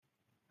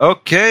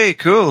Okay,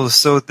 cool.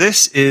 So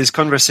this is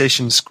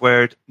Conversation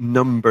Squared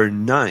number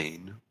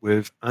 9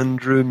 with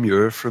Andrew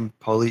Muir from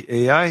Poly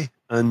AI.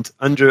 And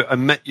Andrew, I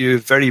met you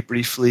very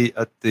briefly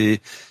at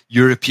the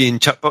European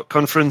Chatbot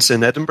Conference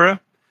in Edinburgh,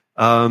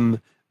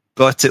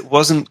 but it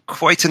wasn't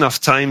quite enough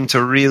time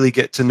to really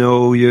get to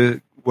know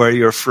you, where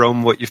you're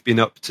from, what you've been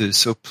up to.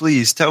 So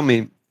please tell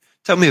me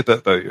a bit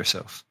about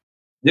yourself.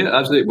 Yeah,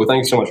 absolutely. Well,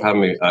 thank you so much for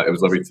having me. It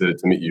was lovely to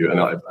meet you. And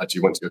I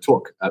actually went to your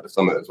talk at the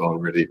summit as well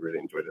and really, really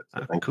enjoyed it.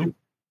 So thank you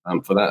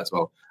for that as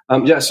well.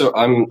 So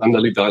I'm the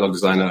lead dialogue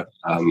designer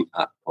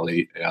at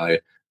Poly AI.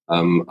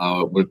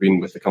 We've been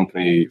with the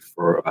company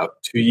for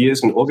about 2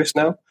 years in August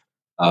now.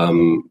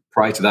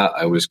 Prior to that,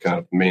 I was kind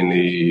of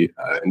mainly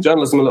in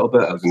journalism a little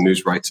bit. I was a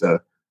news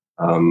writer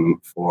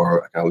for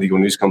a kind of legal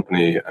news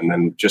company. And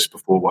then just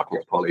before working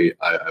at Poly,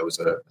 I was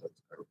a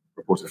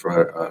reporter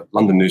for a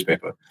London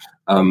newspaper.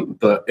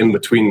 But in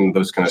between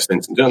those kind of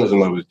stints in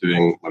journalism, I was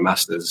doing my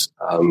master's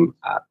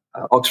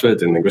at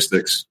Oxford in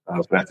linguistics,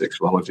 phonetics,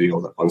 philology, all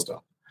that fun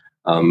stuff.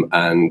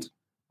 And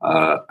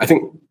I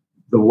think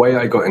the way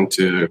I got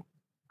into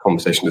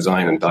conversation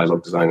design and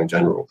dialogue design in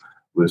general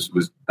was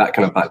that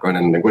kind of background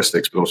in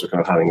linguistics, but also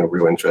kind of having a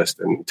real interest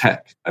in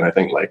tech. And I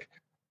think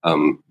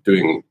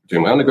doing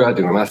my undergrad,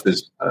 doing my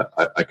master's,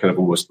 I kind of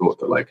always thought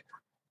that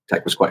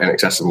tech was quite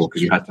inaccessible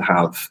because you had to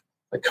have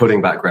a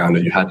coding background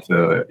and you had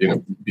to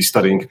be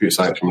studying computer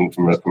science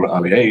from an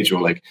early age,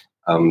 or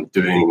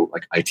doing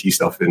IT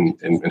stuff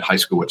in high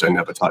school, which I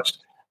never touched.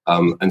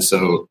 And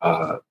so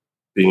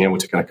being able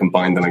to kind of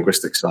combine the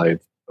linguistic side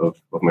of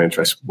my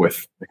interest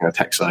with the kind of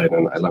tech side,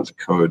 and I learned to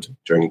code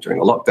during the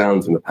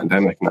lockdowns and the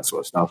pandemic and that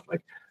sort of stuff.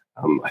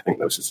 I think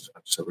that was just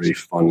a really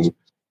fun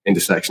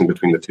intersection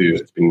between the two.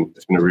 It's been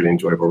a really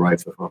enjoyable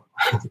ride so far.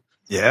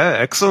 Yeah,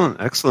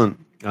 excellent.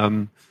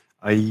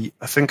 I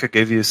think I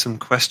gave you some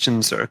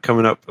questions that are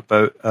coming up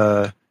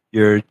about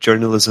your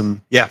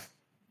journalism. Yeah,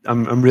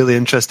 I'm really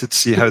interested to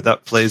see how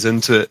that plays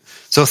into it.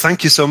 So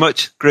thank you so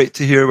much. Great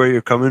to hear where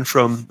you're coming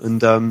from.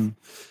 And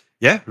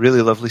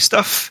really lovely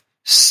stuff.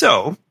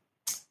 So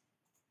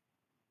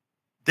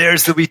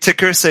there's the wee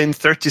ticker saying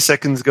 30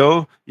 seconds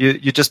go.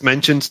 You just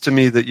mentioned to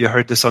me that you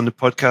heard this on the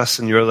podcast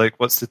and you're like,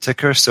 what's the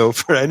ticker? So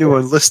for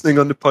anyone listening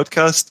on the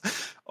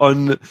podcast,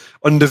 on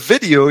the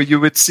video, you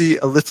would see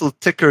a little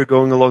ticker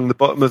going along the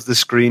bottom of the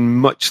screen,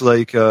 much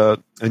like a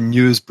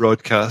news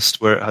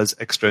broadcast where it has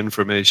extra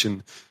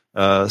information.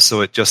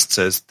 So it just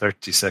says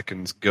 30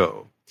 seconds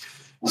go.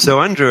 So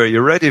Andrew, are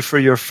you ready for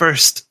your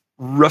first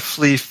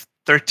roughly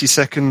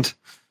 30-second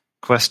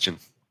question?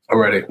 I'm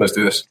ready. Let's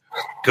do this.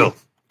 Cool.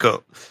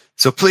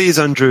 So please,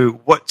 Andrew,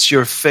 what's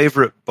your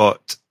favorite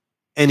bot?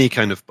 Any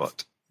kind of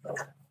bot.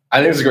 I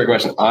think it's a great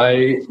question.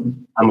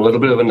 I'm a little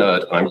bit of a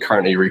nerd, and I'm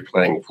currently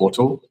replaying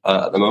Portal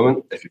at the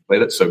moment, if you've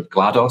played it. So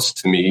GLaDOS,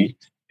 to me,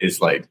 is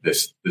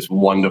this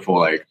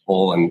wonderful,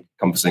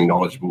 all-encompassing,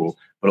 knowledgeable,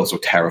 but also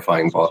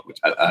terrifying bot, which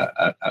at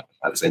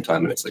the same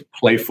time, and it's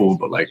playful,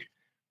 but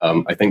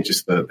I think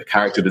just the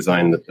character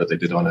design that they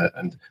did on it,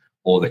 and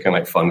all the kind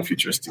of fun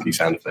futuristic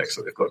sound effects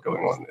that they've got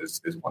going on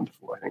is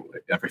wonderful. I think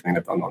everything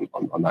they've done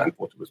on that in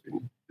Portal has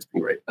been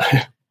great.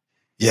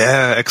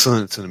 Yeah,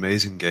 excellent. It's an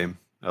amazing game.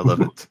 I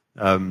love it.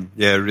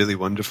 Really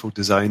wonderful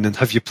design. And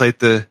have you played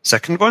the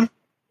second one?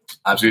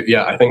 Absolutely.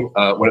 Yeah, I think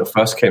when it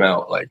first came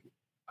out, a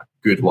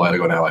good while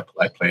ago now,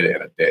 I played it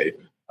in a day.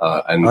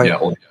 All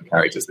the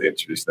characters they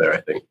introduced there,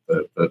 I think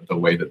the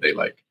way that they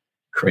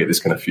create this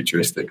kind of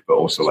futuristic, but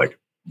also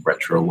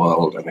retro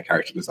world, and the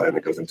character design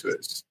that goes into it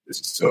is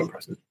just so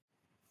impressive.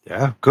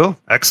 Yeah, cool.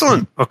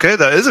 Excellent. Okay,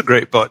 that is a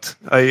great bot.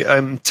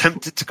 I'm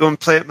tempted to go and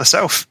play it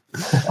myself.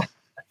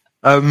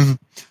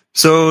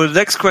 So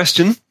next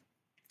question,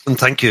 and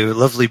thank you,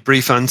 lovely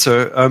brief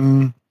answer.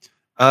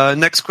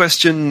 Next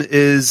question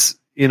is,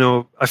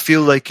 I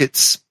feel like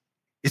it's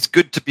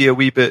good to be a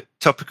wee bit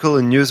topical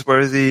and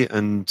newsworthy,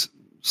 and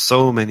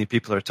so many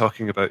people are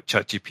talking about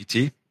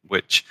ChatGPT,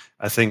 which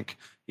I think,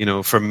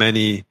 for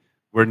many,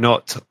 we're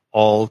not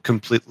all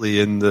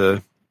completely in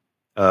the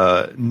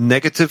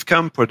negative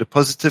camp or the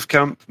positive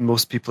camp.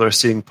 Most people are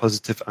seeing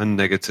positive and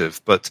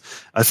negative, but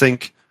I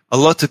think a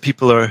lot of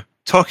people are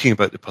talking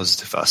about the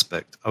positive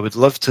aspect. I would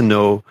love to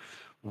know,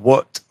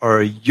 what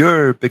are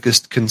your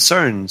biggest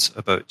concerns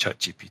about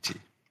ChatGPT?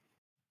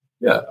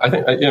 Yeah, I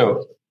think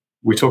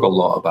we talk a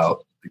lot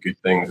about the good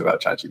things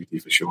about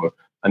ChatGPT for sure,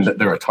 and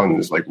there are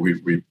tons. I play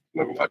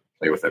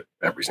with it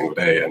every single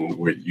day, and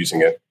we're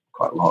using it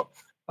quite a lot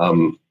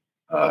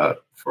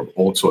for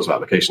all sorts of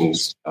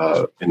applications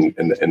in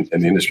the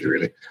industry,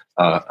 really.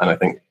 And I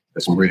think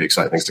there's some really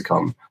exciting things to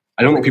come.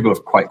 I don't think people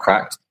have quite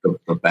cracked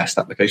the best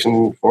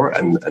application for it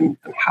and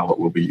how it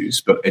will be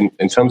used. But in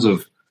terms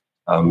of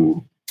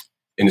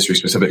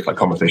industry-specific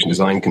conversation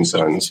design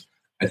concerns,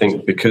 I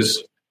think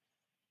because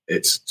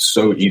it's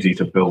so easy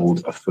to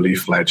build a fully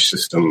fledged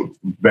system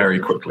very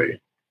quickly,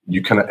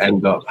 you kind of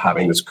end up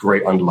having this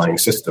great underlying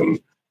system.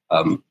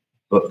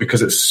 But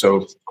because it's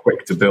so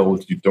quick to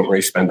build, you don't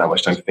really spend that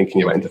much time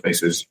thinking about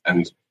interfaces,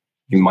 and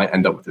you might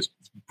end up with this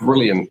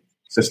brilliant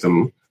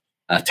system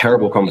a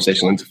terrible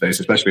conversational interface,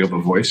 especially over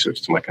voice,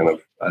 which is my kind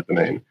of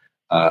domain.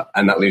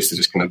 And that leads to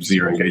just kind of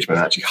zero engagement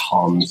and actually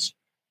harms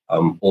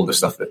all the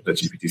stuff that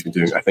GPT's been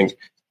doing. I think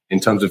in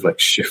terms of like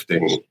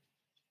shifting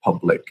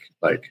public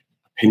like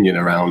opinion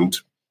around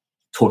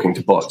talking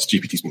to bots,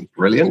 GPT's been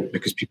brilliant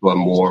because people are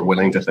more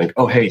willing to think,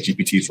 oh, hey,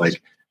 GPT's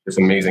like this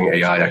amazing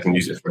AI, I can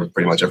use it for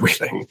pretty much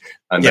everything.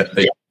 And that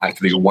they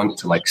actually want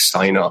to like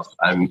sign up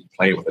and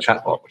play with a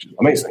chatbot, which is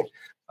amazing.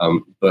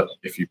 But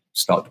if you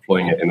start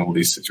deploying it in all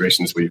these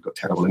situations where you've got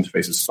terrible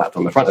interfaces slapped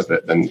on the front of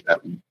it, then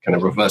that kind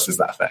of reverses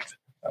that effect.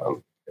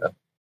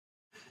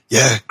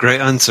 Yeah,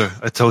 great answer.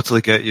 I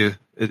totally get you.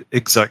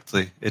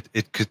 Exactly.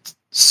 It could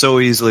so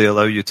easily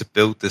allow you to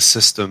build this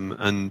system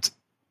and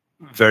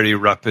very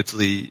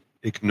rapidly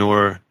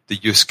ignore the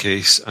use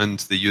case and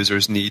the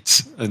user's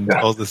needs and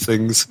all the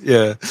things.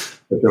 Yeah.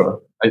 For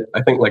sure.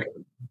 I think like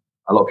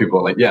a lot of people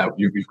are like, yeah,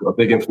 you've got a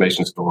big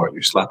information store,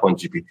 you slap on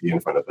GPT in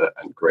front of it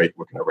and great,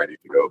 we're kind of ready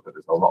to go. But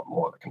there's a lot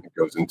more that kind of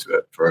goes into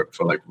it for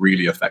like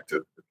really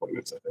effective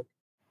deployments, I think.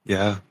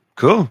 Yeah.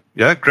 Cool.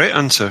 Yeah, great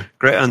answer.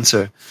 Great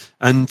answer.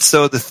 And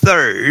so the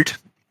third,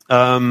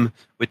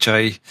 which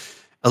I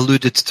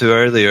alluded to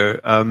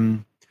earlier,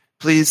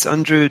 please,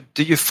 Andrew,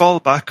 do you fall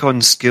back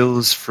on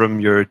skills from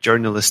your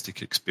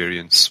journalistic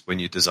experience when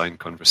you design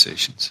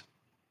conversations?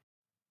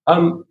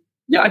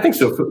 Yeah, I think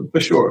so, for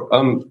sure.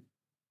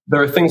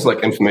 There are things like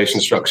information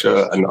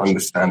structure and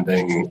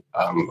understanding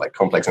like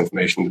complex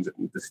information,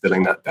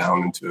 distilling that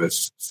down into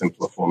as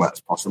simpler format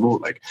as possible.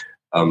 Like,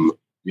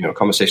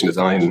 conversation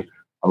design,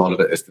 a lot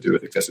of it is to do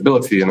with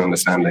accessibility and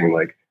understanding,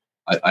 like,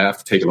 I have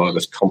to take a lot of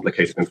this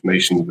complicated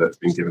information that's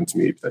been given to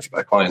me potentially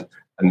by a client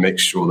and make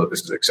sure that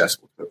this is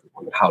accessible to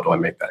everyone. How do I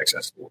make that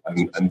accessible?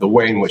 And the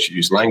way in which you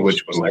use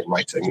language when like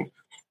writing,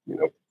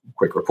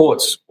 quick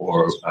reports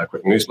or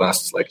quick news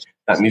blasts, like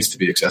that needs to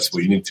be accessible.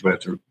 You need to be able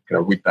to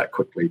kind of read that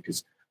quickly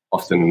because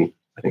often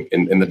I think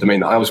in the domain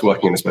that I was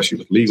working in, especially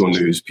with legal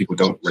news, people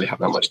don't really have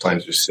that much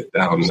time to just sit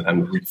down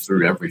and read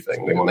through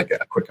everything. They want to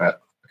get a quick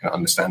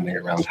understanding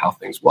around how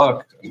things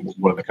work and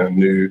what are the kind of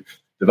new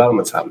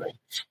developments happening.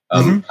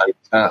 And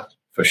that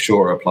for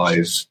sure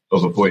applies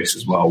over voice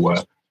as well,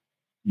 where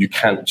you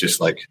can't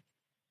just like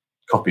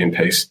copy and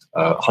paste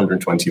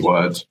 120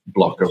 words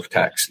block of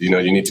text. You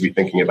need to be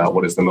thinking about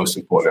what is the most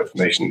important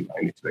information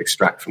I need to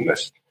extract from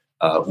this.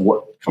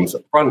 What comes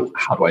up front?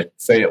 How do I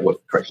say it? What's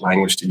the correct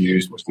language to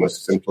use? What's the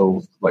most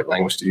simple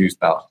language to use?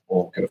 That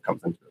all kind of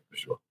comes into it for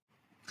sure.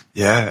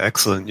 Yeah,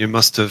 excellent. You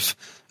must have,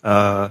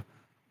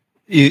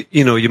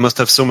 you must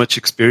have so much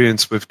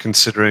experience with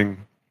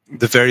considering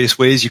the various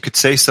ways you could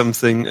say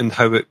something and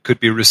how it could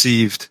be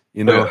received.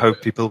 How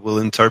people will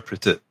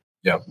interpret it.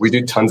 Yeah, we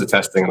do tons of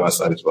testing on our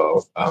side as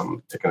well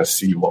to kind of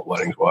see what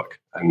wordings work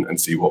and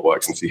see what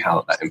works and see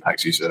how that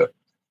impacts user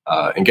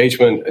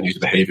engagement and user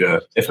behavior,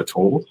 if at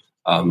all.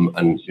 And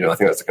I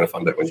think that's the kind of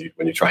fun bit when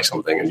you try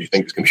something and you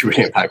think it's going to be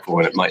really impactful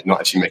and it might not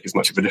actually make as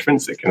much of a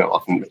difference. It kind of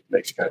often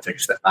makes you kind of take a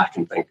step back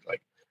and think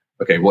like,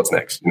 okay, what's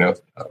next?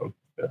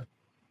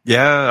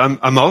 Yeah,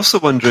 I'm also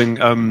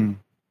wondering.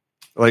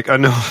 I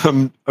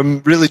know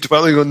I'm really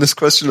dwelling on this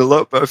question a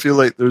lot, but I feel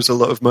like there's a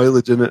lot of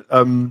mileage in it.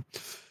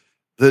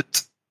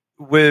 That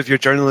with your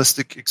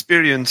journalistic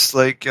experience,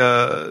 like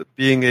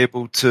being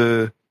able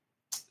to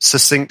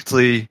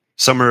succinctly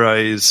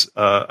summarize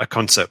a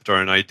concept or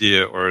an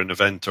idea or an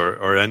event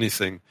or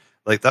anything,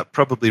 like that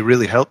probably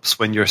really helps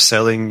when you're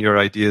selling your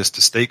ideas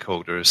to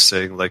stakeholders,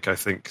 saying like, I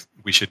think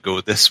we should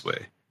go this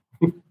way.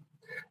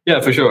 Yeah,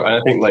 for sure. And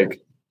I think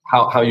like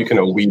how you kind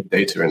of weave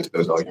data into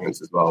those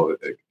arguments as well,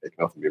 it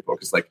can often be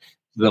important. Because like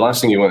the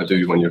last thing you want to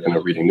do when you're kind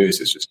of reading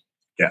news is just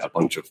get a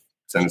bunch of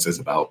sentences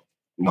about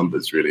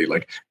numbers, really.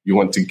 Like you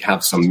want to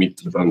have some meat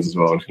to the bones as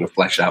well and kind of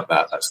flesh out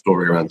that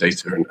story around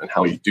data and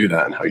how you do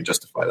that and how you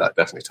justify that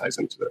definitely ties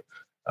into it.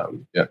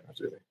 Yeah,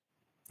 absolutely.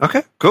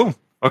 Okay, cool.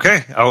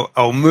 Okay,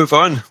 I'll move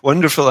on.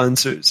 Wonderful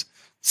answers.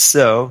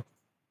 So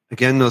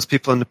again, those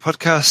people on the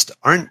podcast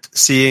aren't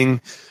seeing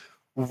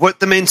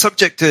what the main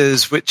subject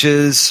is, which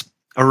is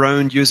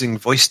around using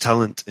voice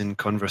talent in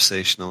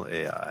conversational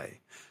AI.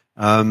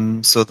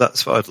 So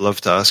that's what I'd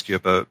love to ask you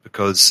about,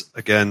 because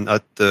again,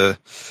 at the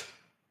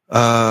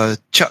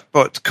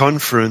chatbot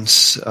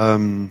conference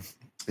in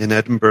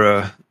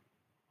Edinburgh,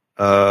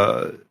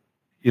 there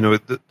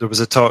was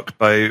a talk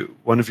by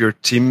one of your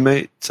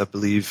teammates, I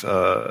believe,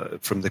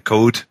 from the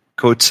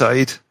code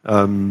side.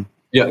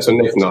 Yeah, so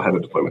Nathan, our head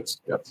of deployments.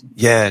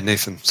 Yeah,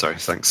 Nathan. Sorry,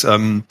 thanks.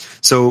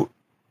 So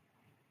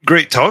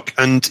great talk,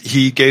 and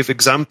he gave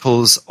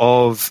examples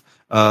of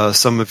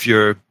some of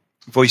your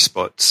voice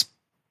bots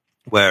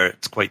where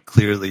it's quite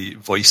clearly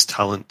voice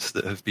talent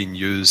that have been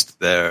used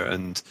there.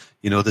 And,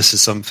 this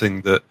is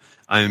something that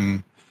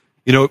I'm,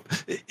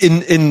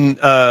 in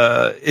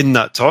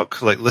that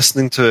talk, like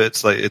listening to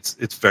it,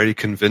 it's very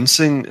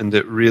convincing, and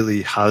it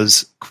really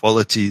has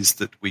qualities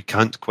that we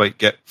can't quite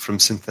get from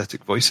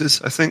synthetic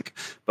voices, I think.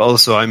 But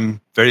also I'm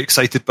very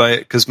excited by it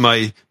because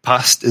my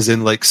past is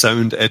in like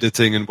sound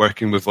editing and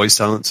working with voice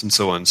talents and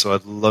so on. So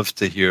I'd love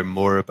to hear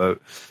more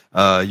about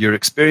your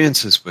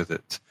experiences with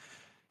it.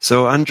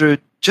 So Andrew,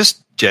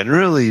 just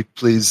generally,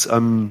 please,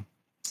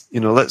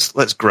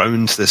 let's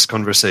ground this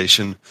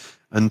conversation,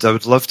 and I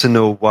would love to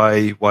know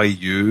why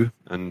you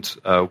and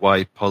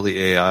why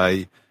Poly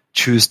AI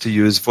choose to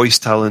use voice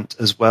talent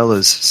as well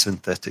as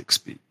synthetic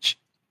speech.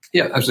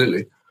 Yeah,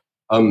 absolutely.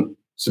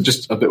 So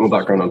just a bit more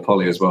background on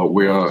Poly as well.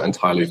 We are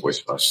entirely voice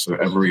first. So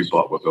every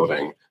bot we're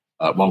building,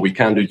 while we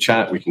can do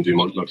chat, we can do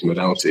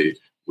multimodality,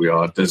 we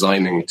are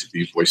designing to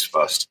be voice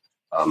first.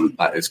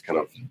 That is kind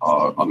of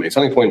our main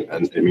selling point,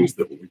 and it means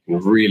that we can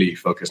really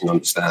focus and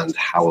understand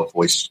how a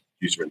voice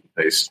user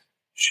interface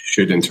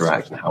should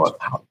interact and how it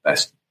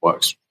best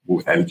works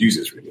with end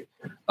users, really.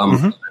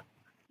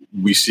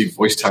 We see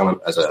voice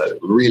talent as a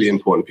really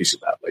important piece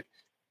of that. Like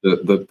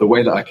the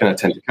way that I kind of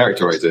tend to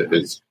characterize it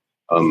is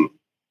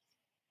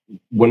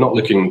we're not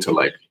looking to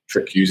like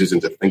trick users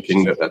into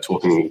thinking that they're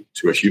talking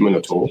to a human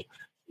at all.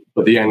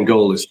 But the end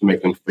goal is to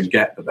make them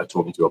forget that they're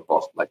talking to a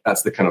bot. Like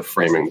that's the kind of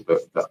framing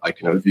that I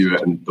kind of view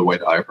it, and the way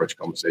that I approach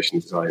conversation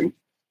design,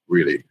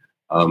 really.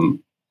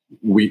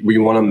 We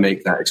want to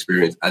make that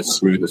experience as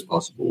smooth as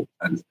possible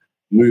and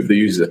move the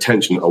user's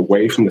attention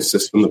away from the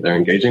system that they're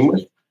engaging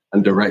with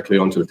and directly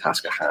onto the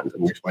task at hand.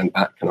 And we find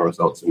that kind of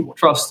results in more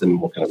trust and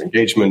more kind of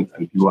engagement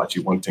and people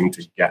actually wanting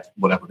to get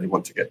whatever they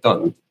want to get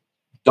done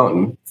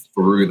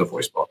through the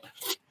voice bot.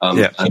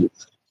 And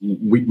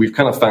we've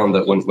kind of found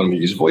that when we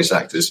use voice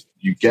actors,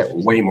 you get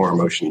way more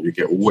emotion, you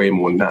get way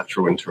more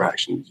natural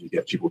interactions, you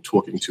get people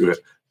talking to it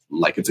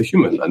like it's a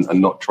human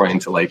and not trying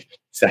to like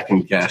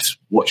second guess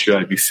what should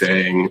I be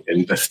saying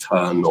in this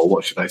turn or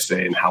what should I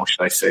say and how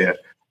should I say it.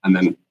 And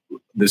then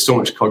there's so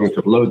much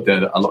cognitive load there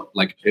that a lot,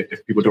 like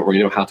if people don't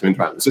really know how to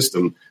interact with the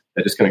system,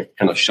 they're just going to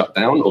kind of shut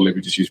down or maybe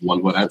just use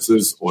one word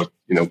answers or,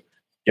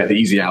 get the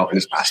easy out and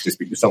just ask to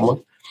speak to someone.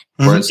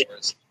 Mm-hmm. Whereas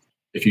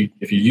if you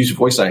use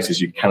voice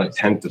actors, you kind of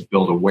tend to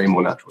build a way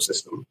more natural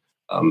system,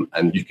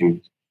 and you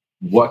can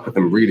work with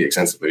them really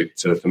extensively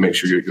to make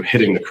sure you're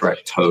hitting the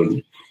correct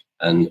tone,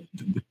 and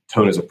the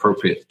tone is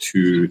appropriate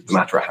to the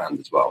matter at hand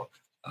as well.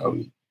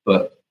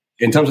 But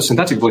in terms of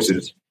synthetic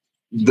voices,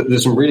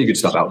 there's some really good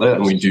stuff out there,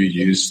 and we do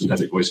use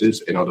synthetic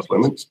voices in our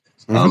deployments.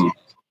 Mm-hmm.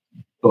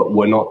 But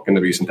we're not going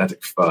to be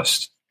synthetic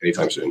first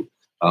anytime soon.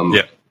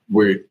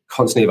 We're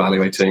constantly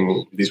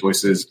evaluating these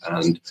voices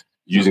and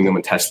using them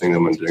and testing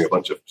them and doing a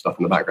bunch of stuff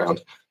in the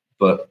background,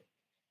 but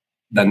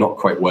they're not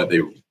quite where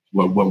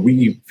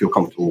we feel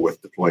comfortable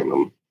with deploying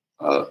them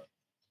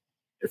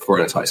for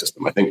an entire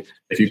system. I think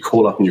if you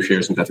call up and you hear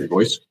a synthetic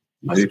voice,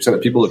 90%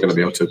 of people are going to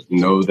be able to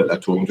know that they're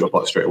talking to a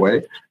bot straight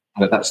away.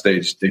 And at that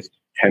stage, they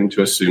tend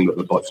to assume that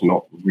the bot's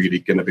not really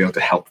going to be able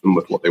to help them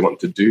with what they want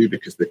to do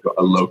because they've got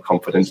a low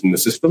confidence in the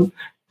system.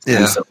 Yeah.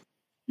 And so,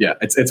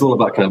 it's all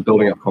about kind of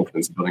building up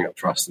confidence and building up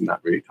trust, and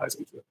that really ties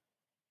into it.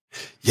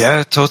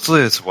 Yeah,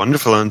 totally. It's a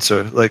wonderful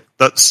answer. Like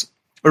that's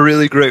a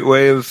really great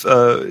way of,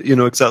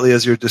 exactly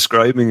as you're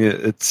describing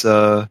it. It's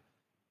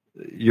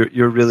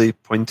you're really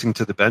pointing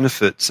to the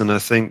benefits, and I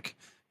think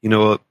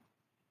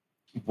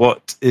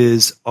what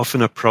is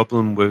often a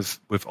problem with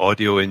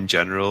audio in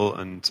general,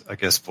 and I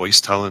guess voice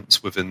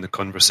talents within the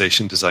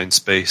conversation design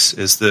space,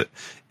 is that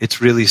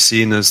it's really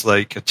seen as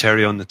like a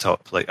cherry on the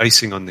top, like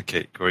icing on the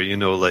cake,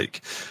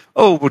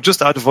 or we'll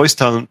just add a voice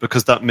talent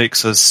because that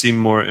makes us seem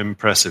more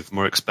impressive,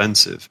 more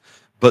expensive.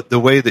 But the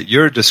way that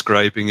you're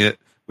describing it,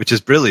 which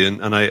is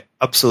brilliant, and I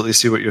absolutely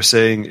see what you're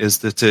saying, is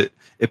that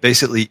it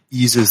basically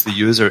eases the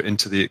user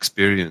into the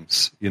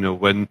experience.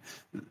 When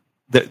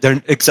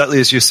they're exactly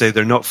as you say,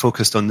 they're not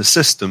focused on the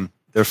system;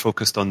 they're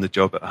focused on the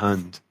job at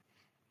hand.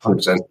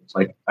 100%.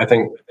 Like I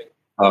think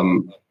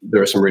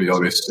there are some really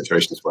obvious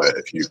situations where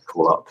if you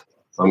call up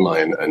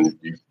online and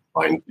you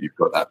find you've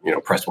got that,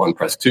 press 1,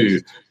 press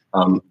 2,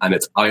 and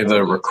it's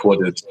either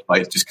recorded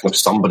by just kind of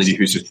somebody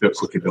who's just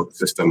quickly built the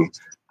system,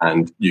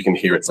 and you can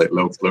hear it's like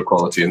low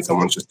quality, and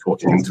someone's just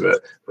talking into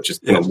it, which is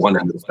one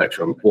end of the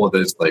spectrum, or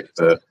there's like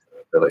the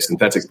like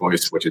synthetic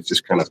voice, which is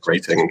just kind of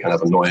grating and kind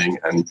of annoying,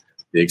 and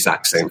the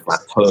exact same flat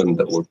tone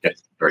that will get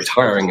very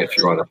tiring if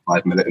you're on a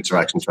 5-minute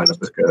interaction trying to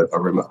book a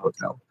room at a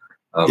hotel.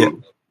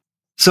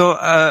 So,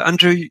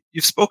 Andrew,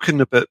 you've spoken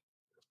a bit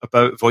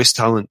about voice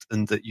talent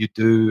and that you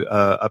do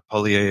at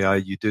Poly AI,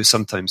 you do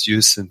sometimes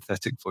use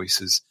synthetic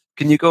voices.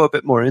 Can you go a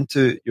bit more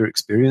into your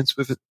experience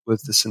with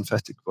the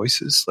synthetic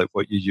voices, like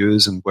what you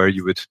use and where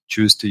you would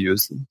choose to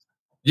use them?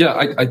 Yeah,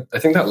 I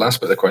think that last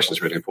bit of the question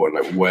is really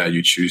important. Like where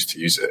you choose to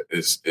use it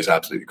is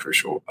absolutely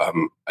crucial.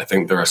 I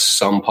think there are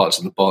some parts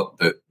of the bot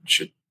that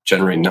should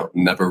generally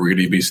never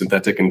really be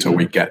synthetic until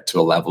we get to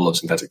a level of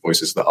synthetic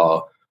voices that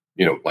are,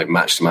 like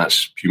match to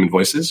match human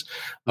voices.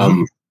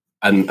 And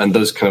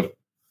those kind of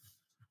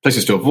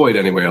places to avoid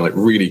anyway are like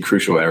really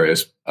crucial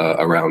areas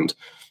around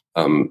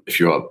if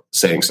you are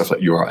saying stuff like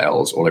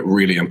URLs or like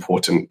really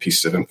important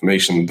pieces of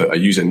information that a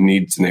user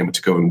needs and able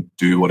to go and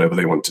do whatever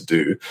they want to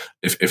do.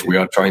 If we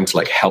are trying to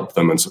like help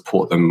them and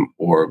support them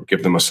or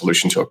give them a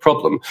solution to a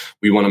problem,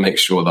 we want to make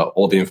sure that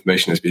all the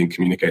information is being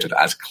communicated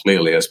as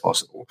clearly as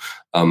possible.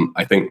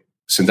 I think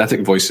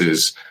synthetic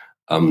voices,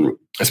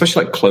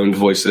 especially like cloned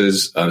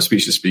voices,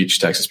 speech to speech,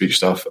 text to speech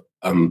stuff,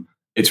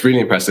 it's really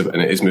impressive,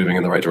 and it is moving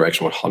in the right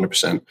direction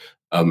 100%.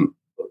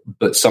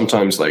 But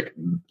sometimes like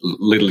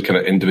little kind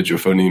of individual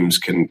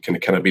phonemes can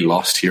kind of be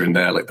lost here and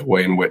there, like the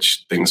way in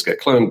which things get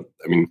cloned.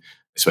 I mean,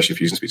 especially if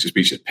you're using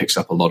speech-to-speech, it picks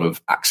up a lot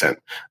of accent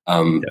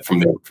from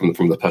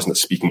the person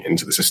that's speaking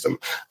into the system,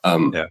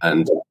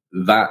 and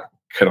that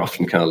can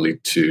often kind of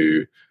lead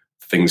to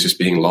things just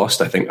being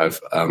lost. I think I've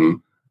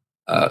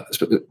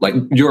like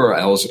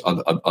URLs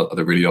are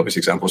the really obvious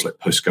examples, like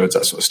postcodes,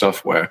 that sort of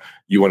stuff, where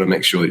you want to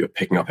make sure that you're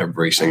picking up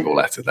every single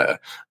letter there,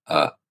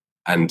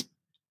 and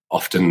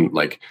often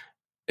like,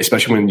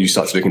 especially when you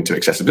start to look into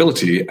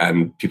accessibility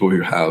and people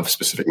who have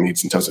specific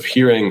needs in terms of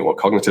hearing or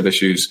cognitive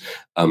issues,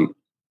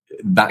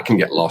 that can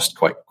get lost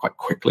quite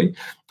quickly.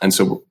 And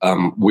so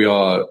we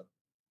are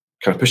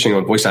kind of pushing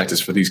on voice actors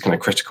for these kind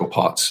of critical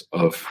parts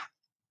of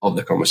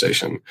the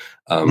conversation.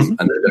 And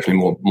there are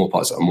definitely more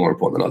parts that are more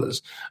important than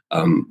others.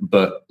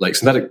 But like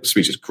synthetic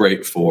speech is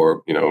great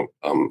for,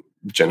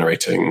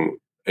 generating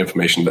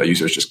information that a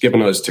user has just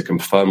given us to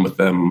confirm with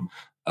them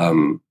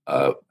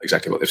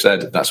exactly what they've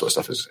said. That sort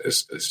of stuff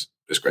is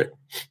great.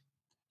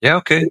 Yeah,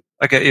 okay.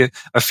 I get you.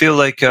 I feel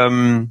like,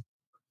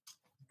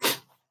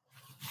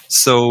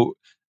 so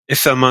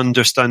if I'm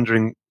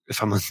understanding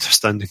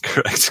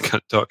correct,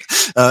 can't talk.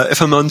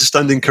 If I'm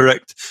understanding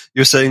correct,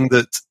 you're saying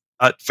that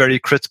at very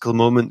critical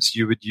moments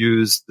you would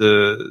use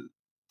the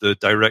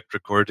direct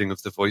recording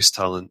of the voice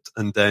talent,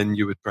 and then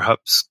you would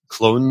perhaps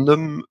clone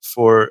them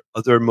for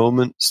other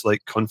moments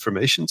like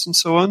confirmations and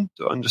so on.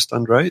 Do I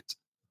understand right?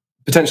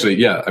 Potentially,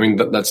 yeah. I mean,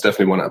 that's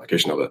definitely one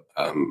application of it.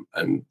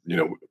 And,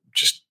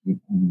 just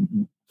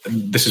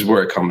this is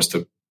where it comes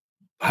to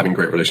having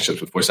great relationships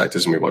with voice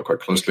actors, and we work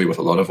quite closely with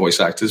a lot of voice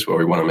actors where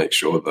we want to make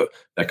sure that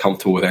they're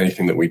comfortable with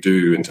anything that we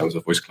do in terms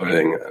of voice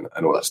cloning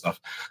and all that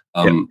stuff.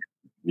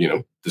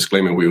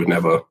 Disclaimer, we would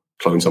never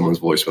clone someone's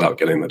voice without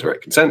getting the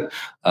direct consent,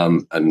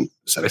 and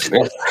set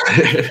something up.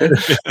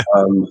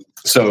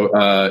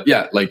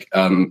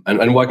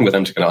 And working with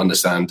them to kind of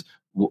understand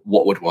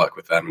what would work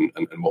with them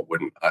and what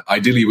wouldn't.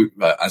 Ideally,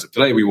 as of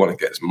today, we want to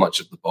get as much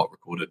of the bot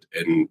recorded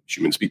in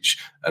human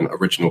speech and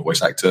original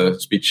voice actor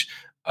speech.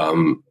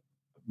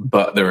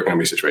 But there are going to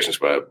be situations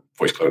where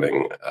voice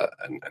cloning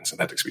and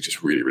synthetic speech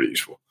is really, really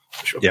useful,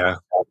 for sure. Yeah,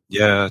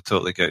 I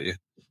totally get you.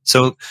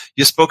 So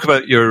you spoke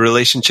about your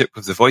relationship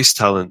with the voice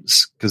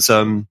talents, because,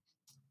 I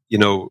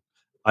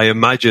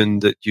imagine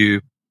that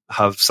you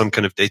have some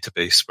kind of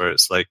database where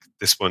it's like,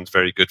 this one's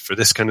very good for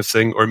this kind of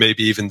thing, or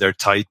maybe even they're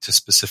tied to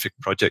specific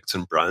projects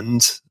and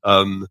brands.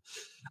 I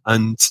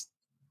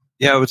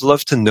would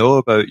love to know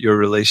about your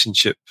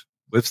relationship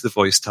with the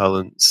voice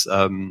talents,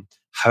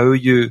 how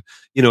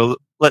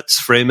let's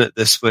frame it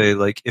this way.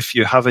 Like, if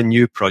you have a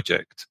new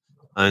project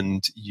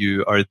and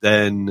you are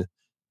then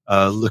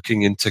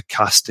looking into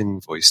casting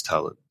voice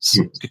talents,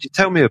 could you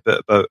tell me a bit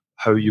about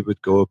how you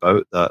would go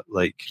about that?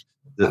 Like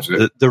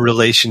the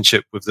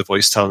relationship with the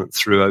voice talent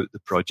throughout the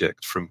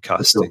project from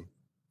casting.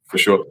 For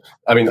sure.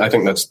 I mean, I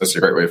think that's a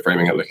great way of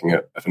framing it, looking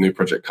at if a new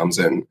project comes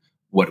in,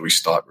 where do we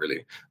start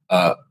really?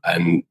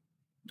 And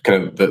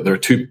kind of there are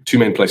two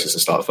main places to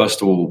start.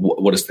 First of all,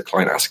 what is the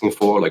client asking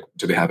for? Like,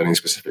 do they have any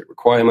specific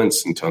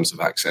requirements in terms of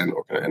accent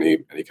or kind of any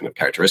kind of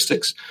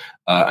characteristics?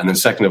 And then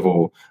second of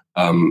all,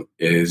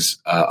 is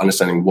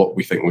understanding what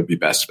we think would be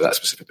best for that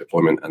specific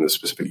deployment and the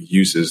specific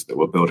users that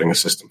we're building a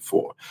system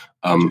for.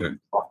 Often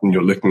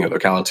you're looking at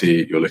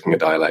locality, you're looking at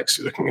dialects,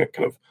 you're looking at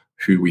kind of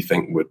who we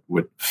think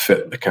would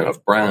fit the kind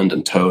of brand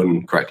and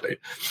tone correctly.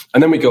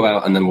 And then we go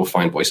out and then we'll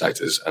find voice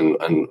actors and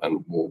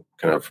we'll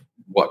kind of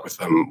work with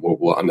them.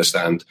 We'll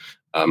understand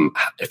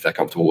if they're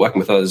comfortable working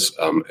with us,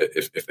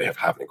 if they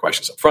have any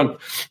questions up front.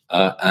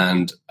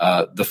 And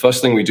the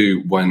first thing we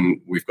do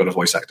when we've got a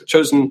voice actor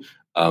chosen,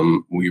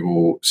 we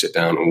will sit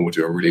down and we'll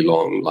do a really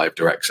long live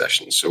direct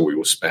session. So we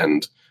will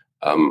spend,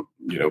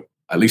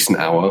 at least an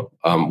hour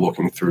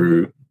walking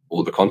through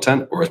all the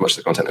content, or as much of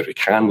the content as we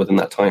can within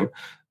that time.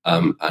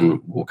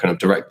 And we'll kind of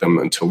direct them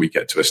until we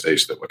get to a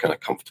stage that we're kind of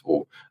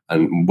comfortable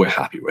and we're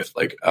happy with.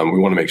 Like, we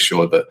want to make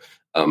sure that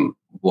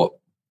what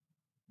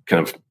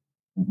kind of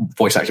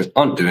voice actors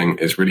aren't doing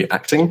is really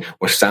acting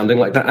or sounding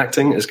like they're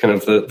acting is kind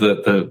of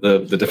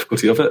the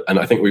difficulty of it. And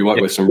I think we work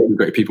with some really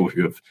great people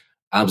who have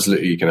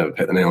absolutely kind of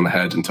hit the nail on the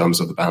head in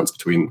terms of the balance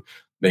between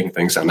making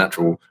things sound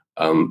natural,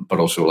 but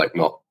also like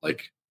not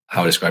like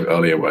how I described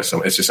earlier, where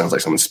it just sounds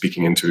like someone's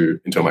speaking into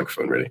a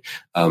microphone, really.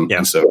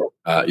 And so,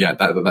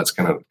 that's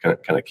kind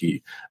of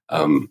key.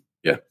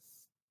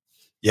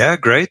 Yeah,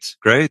 great.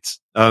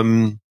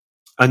 And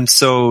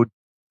so,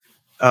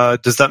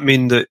 does that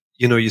mean that,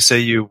 you say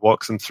you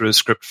walk them through a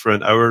script for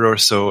an hour or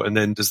so, and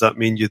then does that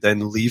mean you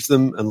then leave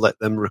them and let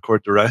them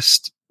record the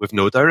rest with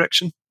no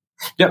direction?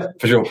 Yeah,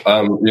 for sure.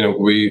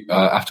 We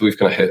after we've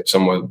kind of hit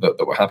somewhere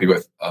that we're happy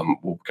with,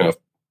 we'll kind of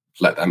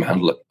let them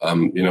handle it.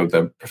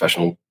 They're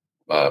professional.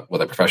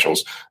 They're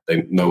professionals.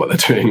 They know what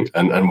they're doing,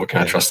 and we'll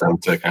kind of trust them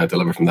to kind of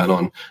deliver from then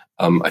on.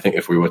 I think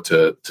if we were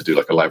to do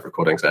like a live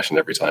recording session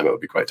every time, it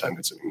would be quite time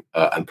consuming,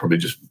 and probably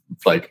just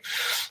like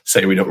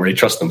say we don't really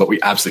trust them, but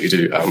we absolutely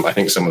do. I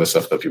think some of the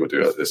stuff that people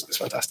do is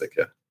fantastic.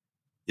 Yeah.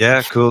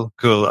 Yeah, cool.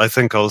 I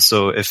think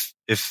also if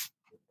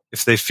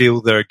they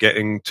feel they're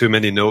getting too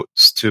many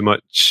notes, too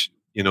much,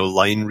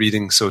 line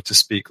reading, so to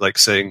speak, like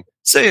saying,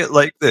 say it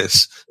like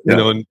this,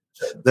 and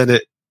then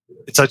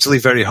it's actually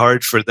very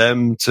hard for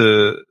them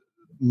to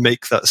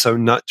make that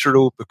sound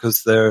natural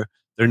because they're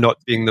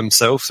not being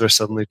themselves. They're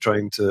suddenly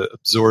trying to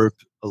absorb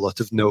a lot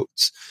of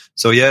notes.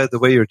 So yeah, the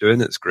way you're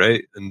doing it's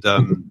great. And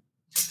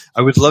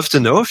I would love to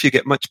know if you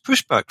get much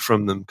pushback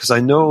from them, because I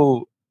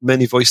know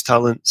many voice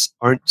talents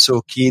aren't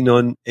so keen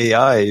on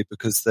AI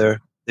because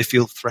they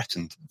feel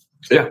threatened.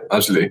 Yeah,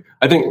 absolutely.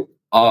 I think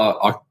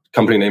our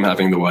company name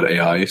having the word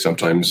AI,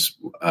 sometimes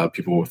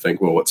people will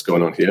think, well, what's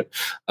going on here?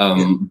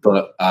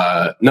 But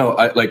no,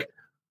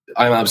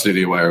 I'm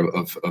absolutely aware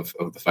of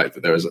the fact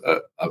that there is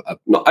I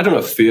don't know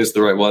if fear is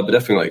the right word, but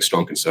definitely like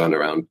strong concern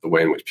around the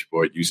way in which people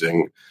are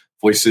using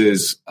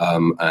voices,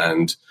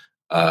 and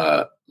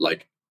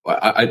like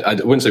I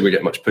wouldn't say we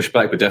get much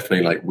pushback, but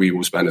definitely like we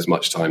will spend as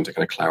much time to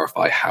kind of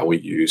clarify how we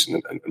use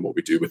and what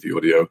we do with the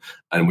audio,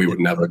 and we would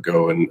never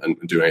go and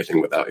do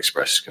anything without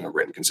express kind of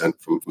written consent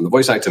from the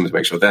voice actor to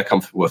make sure they're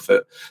comfortable with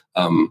it.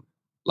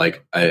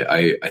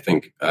 I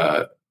think.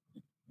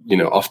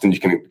 Often you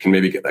can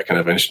maybe get that kind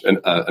of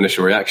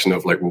initial reaction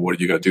of like, well, what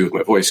are you going to do with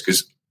my voice?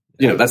 Because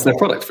that's their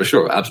product for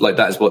sure. Like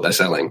that is what they're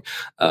selling,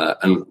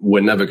 and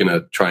we're never going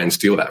to try and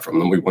steal that from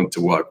them. We want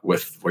to work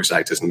with voice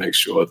actors and make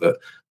sure that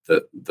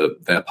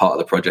they're part of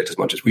the project as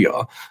much as we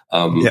are.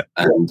 I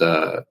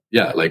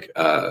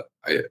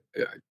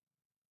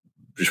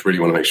just really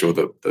want to make sure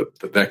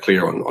that they're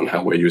clear on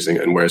how we're using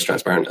it and we're as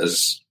transparent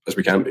as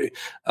we can be.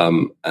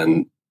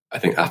 And I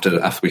think after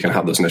we can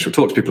have those initial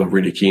talks, people are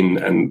really keen,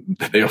 and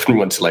they often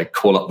want to like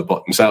call up the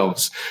bot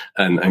themselves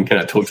and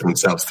kind of talk to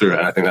themselves through it.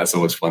 And I think that's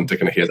always fun to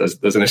kind of hear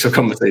those initial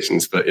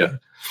conversations. But yeah.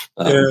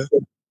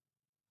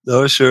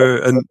 No, sure.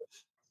 And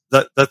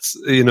that's,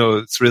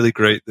 it's really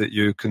great that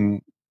you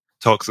can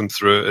talk them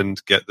through it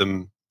and get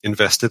them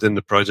invested in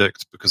the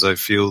project, because I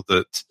feel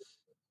that,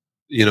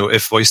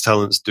 if voice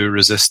talents do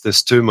resist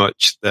this too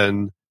much,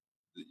 then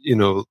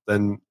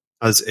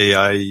as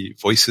AI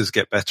voices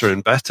get better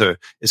and better,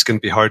 it's going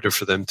to be harder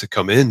for them to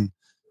come in.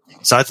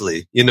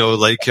 Sadly,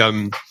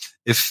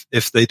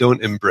 if they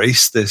don't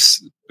embrace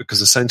this,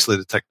 because essentially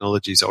the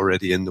technology is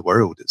already in the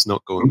world, it's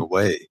not going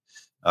away.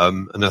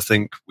 And I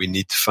think we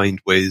need to find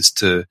ways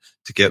to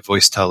get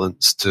voice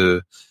talents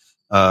to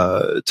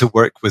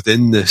work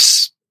within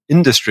this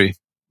industry,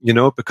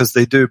 because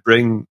they do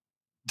bring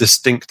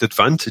distinct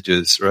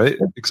advantages, right?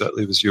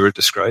 Exactly as you were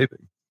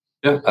describing.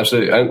 Yeah,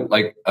 absolutely.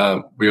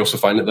 And we also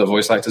find that the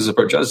voice actors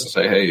approach us and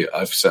say, "Hey,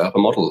 I've set up a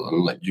model,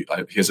 and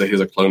here's a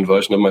cloned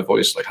version of my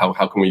voice. Like, how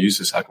can we use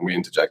this? How can we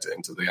interject it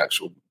into the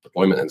actual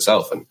deployment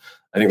itself?" And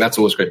I think that's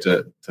always great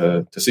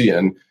to see.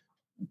 And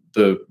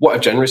what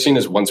I've generally seen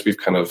is once we've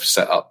kind of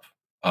set up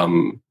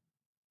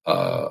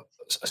a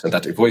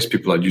synthetic voice,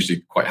 people are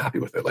usually quite happy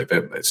with it. Like,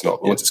 it's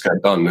not once it's kind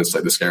of done, it's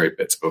like the scary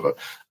bit's over.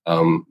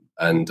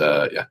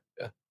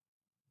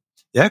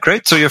 Yeah,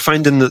 great. So you're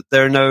finding that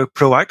they're now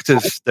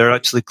proactive. They're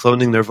actually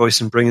cloning their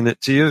voice and bringing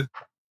it to you.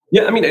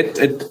 Yeah, I mean, it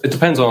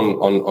depends on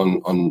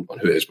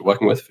who it is we're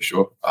working with, for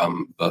sure.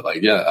 But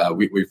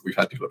we've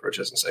had people approach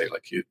us and say,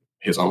 like,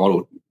 here's our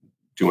model. Do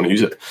you want to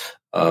use it?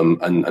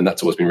 And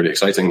that's always been really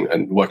exciting.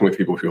 And working with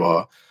people who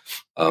are,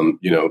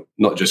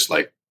 not just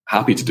like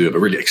happy to do it, but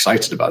really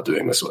excited about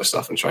doing this sort of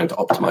stuff and trying to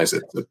optimize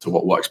it to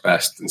what works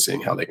best and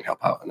seeing how they can help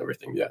out and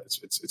everything. Yeah,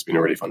 it's been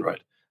a really fun ride.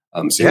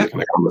 Seeing the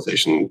kind of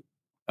conversation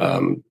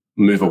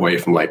move away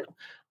from like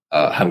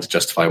having to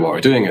justify why we're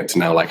doing it to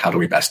now like how do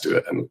we best do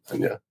it, and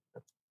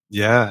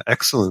yeah.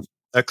 Excellent.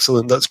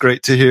 That's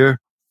great to hear.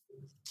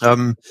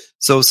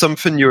 So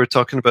something you were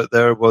talking about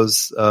there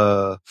was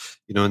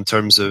in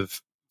terms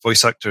of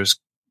voice actors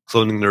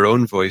cloning their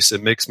own voice,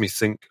 it makes me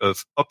think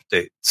of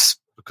updates,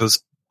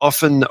 because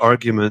often the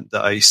argument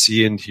that I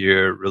see and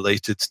hear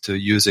related to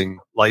using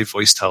live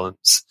voice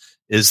talents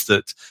is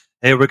that,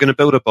 hey, we're going to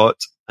build a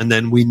bot, and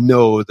then we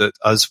know that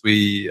as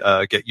we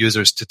get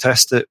users to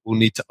test it, we'll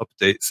need to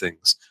update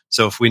things.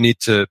 So if we need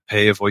to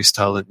pay a voice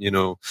talent,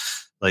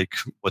 like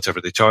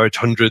whatever they charge,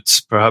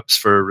 hundreds perhaps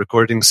for a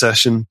recording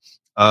session,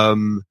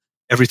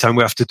 every time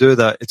we have to do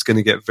that, it's going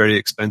to get very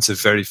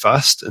expensive very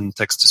fast, and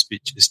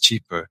text-to-speech is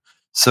cheaper.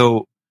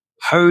 So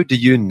how do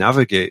you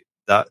navigate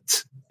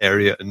that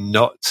area and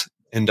not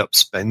end up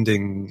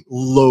spending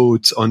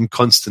loads on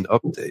constant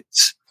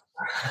updates?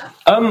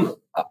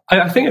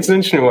 I think it's an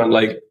interesting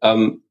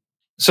one.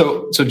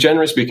 So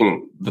generally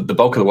speaking, the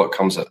bulk of the work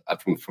comes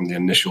from the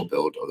initial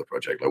build of the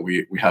project. Like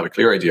we have a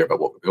clear idea about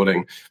what we're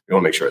building. We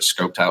want to make sure it's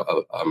scoped out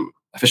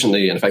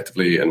efficiently and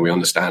effectively, and we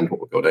understand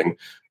what we're building,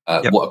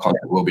 what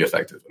content will be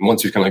effective. And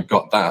once we've kind of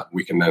got that,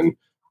 we can then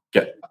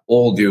get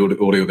all the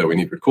audio that we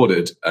need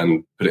recorded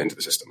and put it into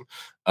the system.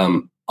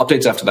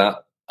 Updates after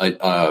that,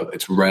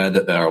 it's rare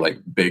that there are like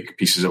big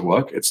pieces of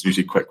work. It's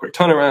usually quick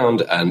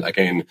turnaround, and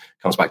again,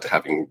 comes back to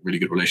having really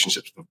good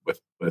relationships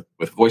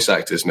with voice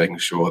actors, making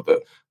sure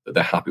that that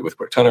they're happy with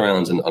quick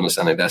turnarounds and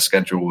understanding their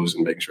schedules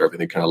and making sure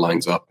everything kind of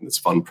lines up and it's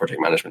fun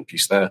project management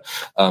piece there.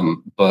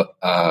 But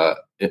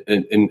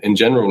in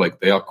general, like,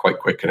 they are quite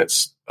quick, and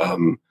it's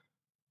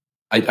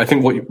I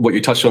think what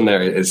you touched on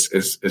there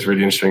is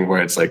really interesting,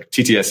 where it's like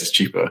TTS is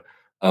cheaper.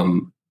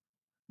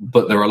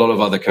 But there are a lot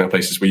of other kind of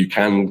places where you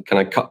can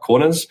kind of cut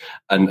corners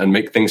and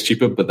make things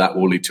cheaper, but that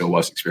will lead to a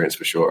worse experience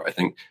for sure. I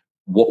think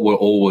what we're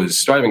always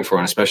striving for,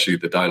 and especially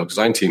the dialogue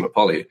design team at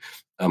Poly,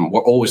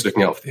 we're always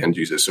looking out for the end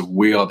user. So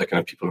we are the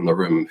kind of people in the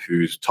room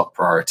whose top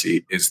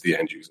priority is the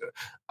end user.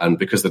 And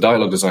because the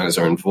dialogue designers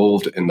are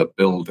involved in the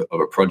build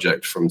of a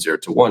project from 0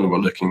 to 1, we're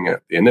looking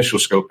at the initial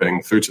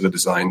scoping through to the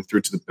design,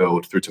 through to the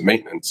build, through to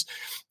maintenance.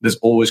 There's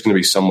always going to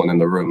be someone in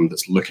the room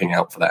that's looking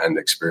out for that end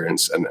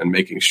experience and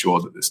making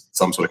sure that there's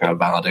some sort of kind of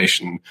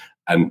validation,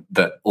 and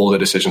that all the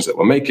decisions that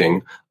we're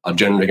making are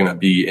generally going to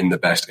be in the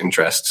best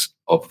interests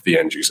of the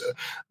end user.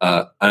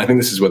 And I think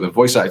this is where the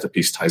voice actor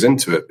piece ties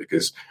into it,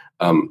 because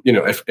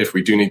if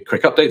we do need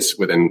quick updates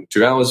within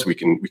 2 hours, we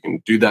can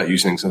do that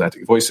using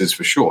synthetic voices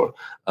for sure.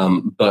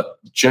 But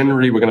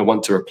generally, we're going to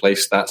want to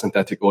replace that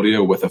synthetic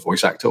audio with a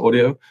voice actor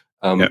audio,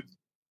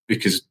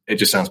 because it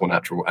just sounds more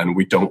natural, and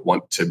we don't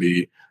want to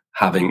be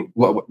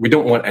we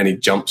don't want any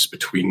jumps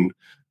between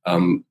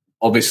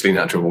obviously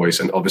natural voice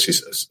and obviously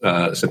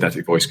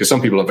synthetic voice, because some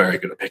people are very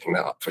good at picking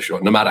that up for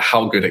sure. No matter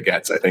how good it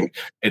gets, I think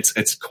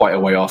it's quite a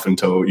way off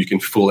until you can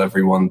fool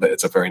everyone that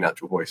it's a very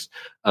natural voice.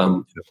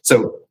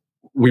 So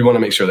we want to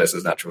make sure that's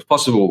as natural as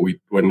possible.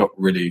 We're not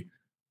really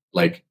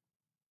like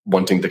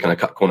wanting to kind of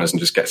cut corners and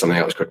just get something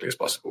out as quickly as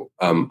possible.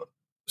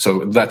 So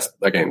that's,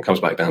 again, comes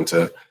back down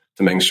to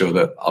making sure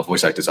that our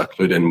voice actors are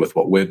clued in with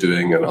what we're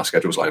doing and our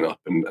schedules line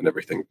up, and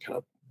everything kind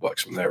of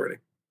works from there, really.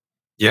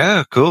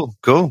 Yeah, cool.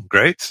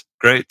 Great.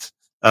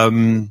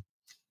 And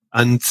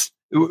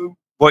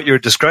what you're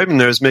describing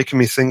there is making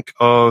me think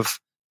of,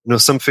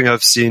 something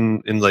I've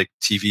seen in like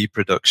TV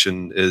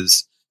production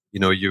is,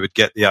 you would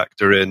get the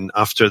actor in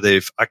after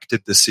they've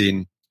acted the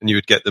scene, and you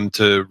would get them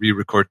to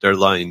re-record their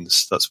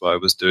lines. That's what I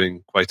was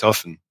doing quite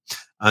often.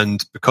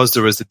 And because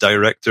there was the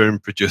director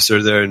and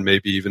producer there, and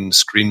maybe even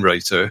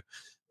screenwriter,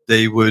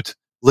 they would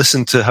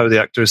listen to how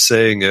the actor is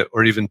saying it,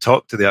 or even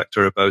talk to the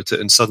actor about it,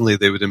 and suddenly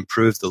they would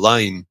improve the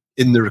line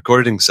in the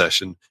recording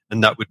session,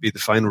 and that would be the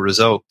final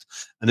result.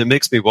 And it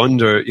makes me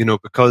wonder,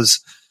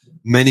 because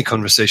many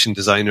conversation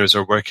designers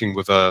are working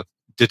with a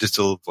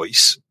digital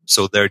voice,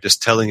 so they're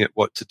just telling it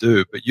what to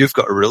do, but you've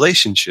got a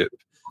relationship.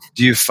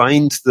 Do you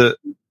find that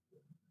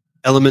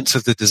elements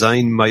of the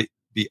design might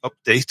be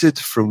updated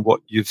from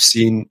what you've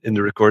seen in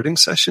the recording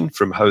session,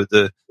 from how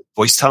the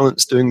voice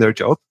talent's doing their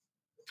job?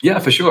 Yeah,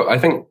 for sure. I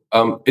think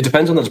it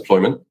depends on the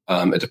deployment.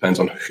 It depends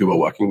on who we're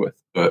working with.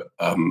 But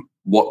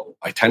what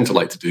I tend to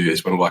like to do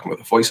is, when working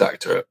with a voice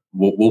actor,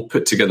 we'll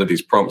put together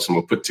these prompts, and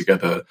we'll put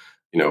together,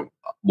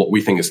 what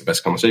we think is the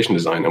best conversation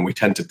design, and we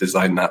tend to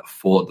design that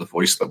for the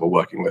voice that we're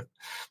working with.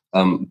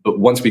 But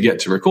once we get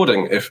to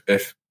recording, if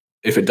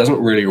it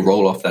doesn't really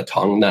roll off their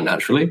tongue that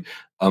naturally,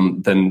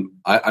 then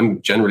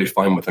I'm generally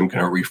fine with them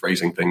kind of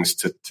rephrasing things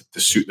to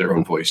suit their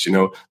own voice.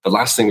 The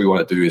last thing we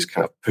want to do is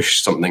kind of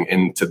push something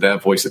into their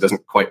voice that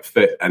doesn't quite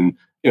fit. And,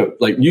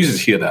 like,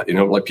 users hear that,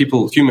 like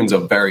humans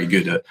are very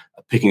good at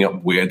picking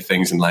up weird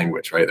things in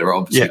language, right? There are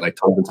obviously like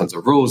tons and tons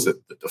of rules that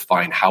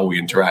define how we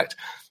interact.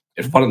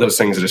 If one of those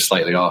things are just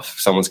slightly off,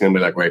 someone's going to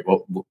be like, wait,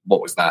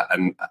 what was that?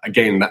 And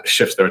again, that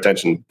shifts their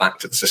attention back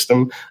to the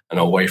system and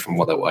away from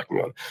what they're working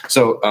on.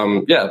 So,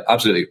 yeah,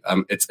 absolutely.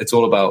 It's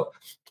all about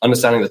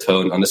understanding the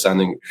tone,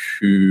 understanding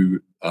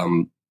who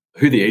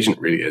the agent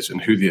really is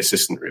and who the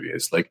assistant really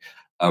is. Like,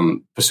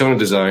 persona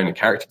design and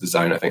character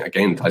design, I think,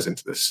 again, ties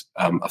into this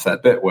a fair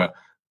bit, where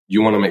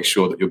you want to make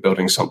sure that you're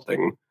building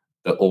something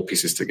that all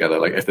pieces together.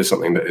 Like, if there's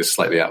something that is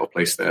slightly out of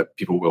place there,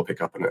 people will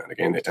pick up on it, and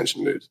again, the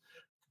attention moves.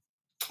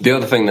 The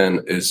other thing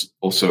then is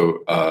also,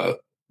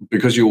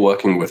 because you're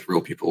working with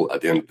real people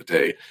at the end of the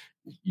day,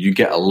 you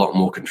get a lot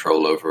more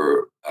control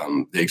over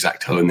the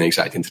exact tone, the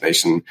exact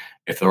intonation.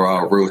 If there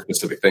are real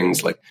specific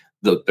things, like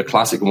the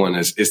classic one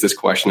is this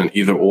question an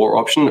either or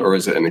option, or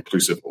is it an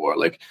inclusive or?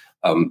 Like,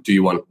 do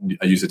you want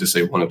a user to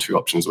say one or two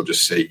options, or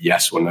just say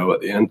yes or no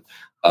at the end?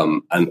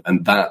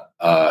 And that,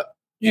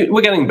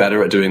 we're getting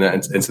better at doing that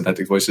in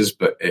synthetic voices,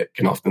 but it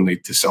can often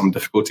lead to some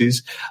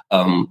difficulties.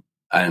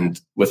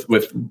 And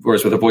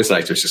whereas with a voice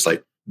actor, it's just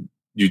like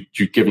you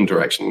give them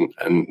direction,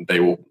 and they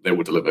will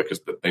deliver,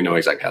 because they know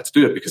exactly how to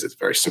do it, because it's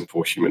very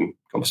simple human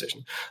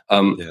conversation.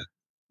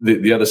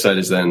 The other side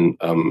is then,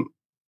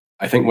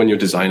 I think when you're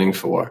designing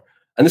for,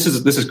 and this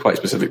is quite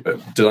specific,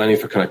 but designing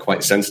for kind of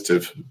quite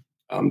sensitive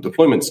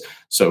deployments.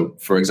 So,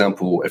 for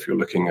example, if you're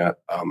looking at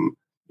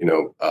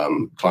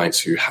clients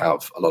who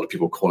have a lot of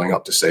people calling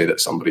up to say that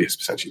somebody has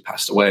potentially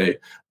passed away,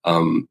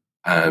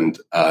 and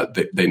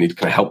they need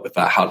kind of help with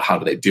that. How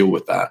do they deal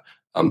with that?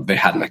 They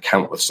had an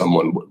account with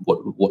someone.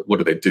 What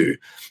do they do?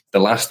 The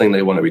last thing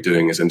they want to be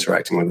doing is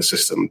interacting with a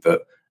system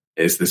that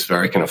is this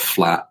very kind of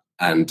flat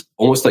and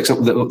almost like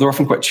they're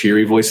often quite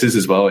cheery voices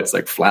as well. It's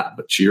like flat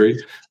but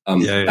cheery.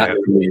 That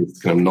really is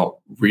kind of not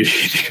really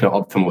an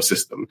optimal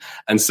system.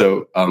 And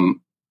so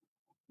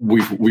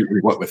we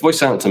work with voice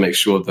sound to make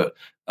sure that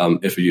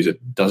if a user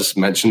does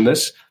mention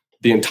this,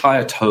 the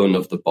entire tone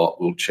of the bot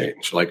will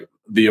change. Like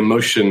the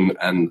emotion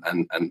and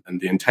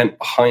the intent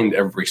behind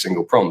every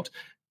single prompt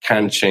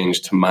can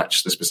change to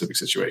match the specific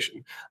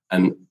situation.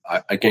 And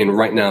again,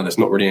 right now, there's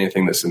not really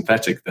anything that's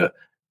synthetic that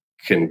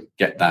can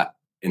get that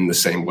in the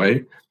same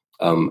way.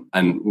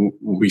 And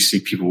we see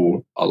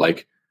people are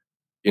like,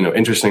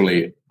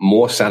 interestingly,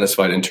 more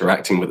satisfied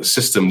interacting with a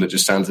system that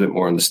just sounds a bit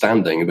more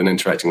understanding than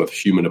interacting with a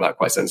human about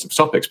quite sensitive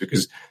topics,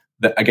 because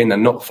they're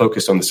not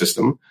focused on the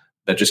system.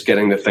 They're just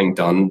getting the thing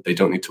done. They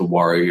don't need to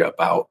worry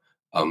about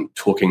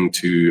talking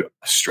to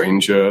a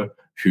stranger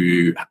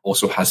who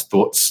also has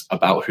thoughts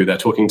about who they're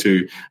talking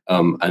to,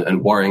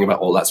 and worrying about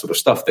all that sort of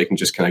stuff. They can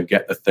just kind of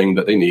get the thing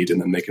that they need, and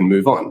then they can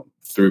move on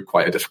through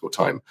quite a difficult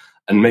time.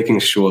 And making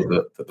sure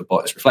that the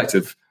bot is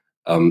reflective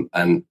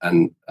and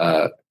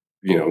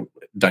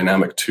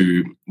dynamic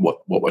to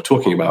what we're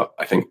talking about,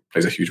 I think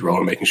plays a huge role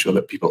in making sure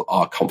that people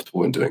are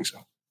comfortable in doing so.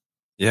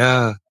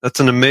 Yeah, that's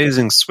an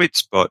amazing sweet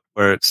spot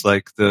where it's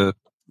like the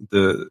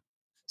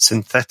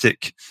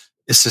synthetic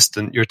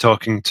assistant you're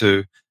talking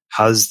to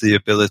has the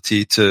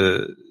ability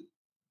to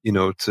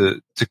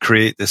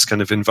create this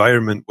kind of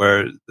environment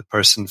where the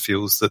person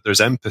feels that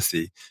there's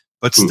empathy,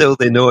 but still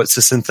they know it's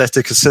a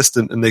synthetic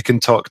assistant and they can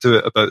talk to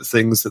it about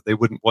things that they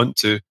wouldn't want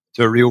to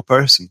a real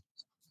person.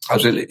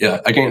 Absolutely.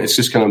 Yeah. Again, it's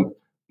just kind of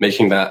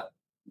making that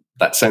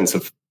sense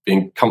of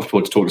being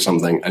comfortable to talk to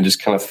something and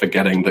just kind of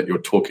forgetting that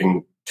you're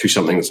talking to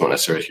something that's not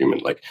necessarily human.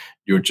 Like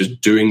you're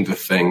just doing the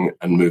thing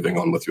and moving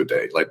on with your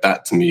day. Like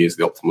that to me is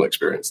the optimal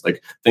experience.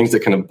 Like things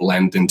that kind of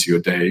blend into your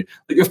day,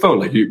 like your phone,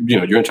 like you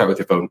interact with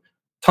your phone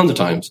tons of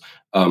times,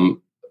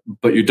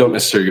 but you don't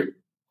necessarily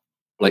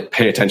like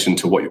pay attention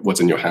to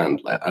what's in your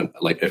hand.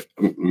 Like if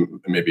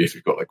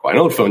you've got like quite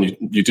an old phone,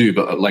 you do,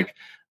 but a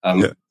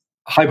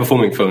high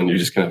performing phone, you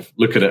just kind of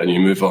look at it and you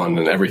move on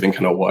and everything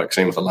kind of works.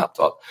 Same with a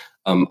laptop.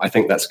 I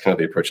think that's kind of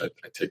the approach I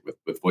take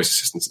with voice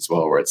assistants as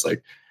well, where it's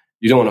like,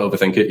 you don't want to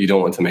overthink it. You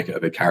don't want to make it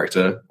a big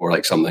character or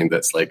like something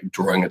that's like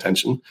drawing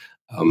attention.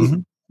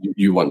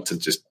 You want to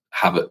just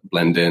have it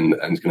blend in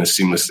and kind of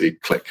seamlessly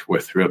click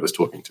with whoever's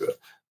talking to it.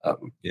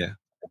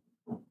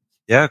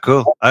 Yeah,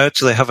 cool. I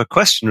actually have a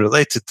question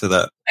related to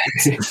that.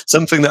 It's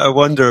something that I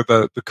wonder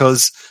about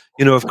because,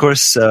 of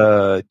course,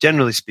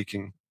 generally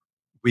speaking,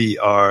 we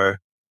are,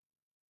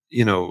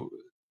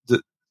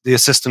 the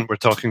assistant we're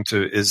talking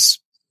to is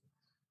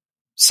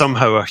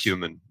somehow a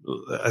human.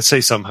 I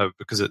say somehow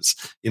because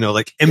it's,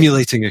 like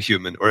emulating a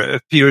human, or it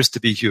appears to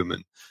be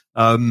human.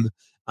 I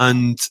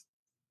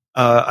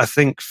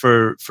think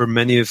for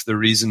many of the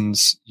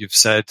reasons you've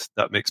said,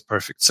 that makes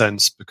perfect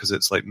sense because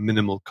it's like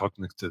minimal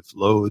cognitive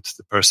load.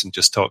 The person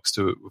just talks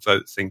to it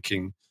without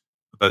thinking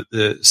about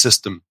the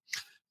system.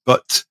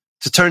 But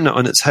to turn that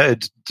on its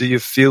head, do you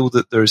feel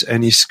that there's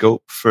any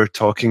scope for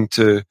talking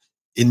to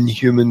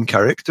inhuman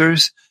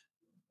characters?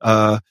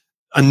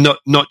 And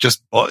not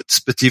just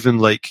bots, but even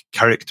like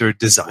character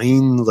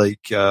design,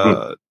 like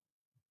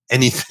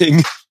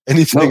anything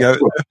out there.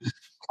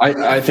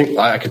 I think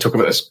I could talk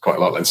about this quite a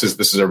lot. This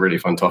is a really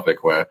fun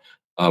topic where,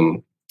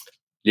 I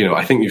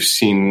think you've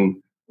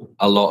seen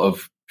a lot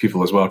of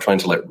people as well trying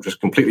to like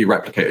just completely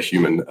replicate a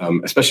human,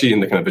 especially in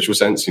the kind of visual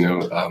sense.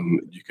 You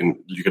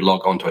could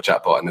log on to a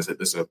chatbot and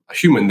there's a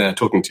human there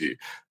talking to you,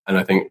 and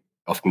I think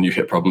often you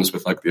hit problems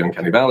with like the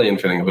uncanny valley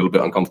and feeling a little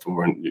bit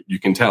uncomfortable, and you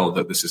can tell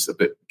that this is a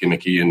bit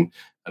gimmicky and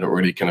I don't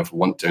really kind of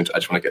want to. I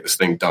just want to get this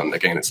thing done.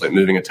 Again, it's like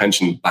moving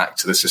attention back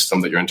to the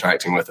system that you're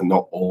interacting with and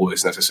not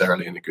always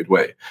necessarily in a good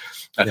way.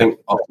 I think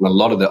often a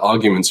lot of the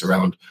arguments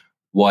around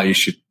why you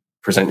should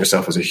present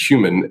yourself as a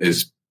human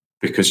is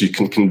because you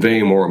can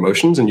convey more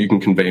emotions and you can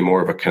convey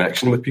more of a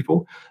connection with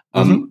people.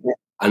 And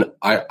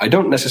I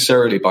don't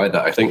necessarily buy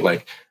that. I think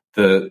like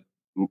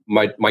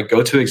my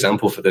go-to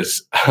example for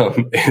this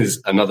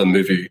is another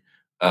movie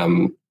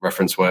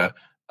reference where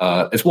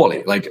it's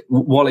WALL-E. Like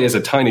WALL-E is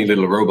a tiny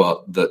little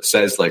robot that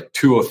says like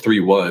 2 or 3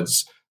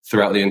 words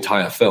throughout the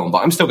entire film, but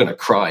I'm still going to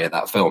cry at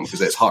that film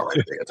because it's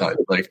heart-wrenching at times.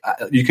 Like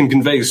you can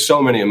convey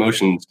so many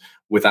emotions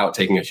without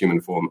taking a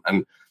human form,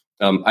 and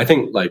I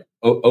think like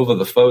over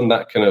the phone,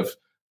 that kind of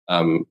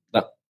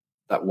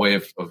that way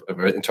of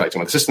interacting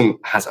with the system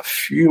has a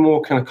few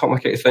more kind of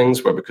complicated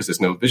things where, because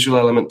there's no visual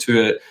element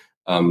to it,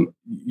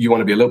 you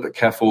want to be a little bit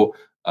careful.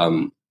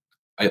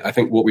 I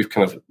think what we've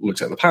kind of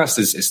looked at in the past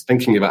is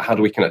thinking about how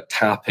do we kind of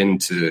tap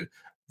into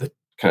the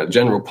kind of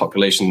general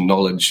population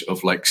knowledge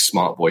of like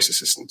smart voice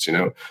assistants,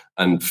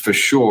 and for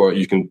sure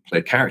you can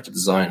play character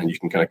design and you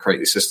can kind of create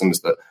these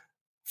systems that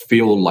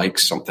feel like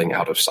something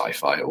out of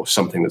sci-fi or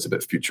something that's a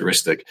bit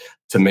futuristic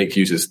to make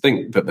users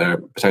think that they're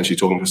potentially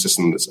talking to a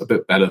system that's a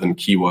bit better than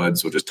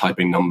keywords or just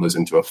typing numbers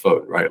into a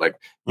phone, right? Like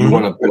you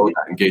want to build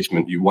that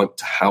engagement. You want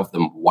to have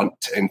them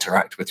want to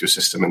interact with your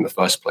system in the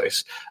first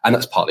place. And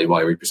that's partly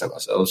why we present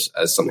ourselves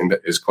as something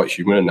that is quite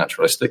human and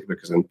naturalistic,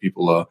 because then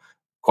people are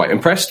quite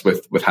impressed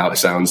with how it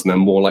sounds, and they're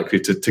more likely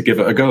to give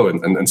it a go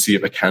and see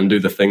if it can do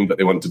the thing that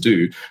they want to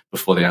do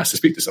before they ask to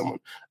speak to someone.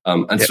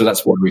 So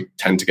that's why we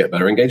tend to get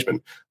better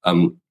engagement.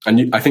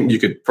 I think you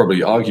could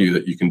probably argue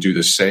that you can do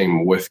the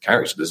same with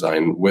character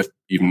design, with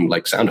even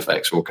like sound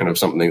effects or kind of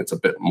something that's a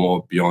bit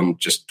more beyond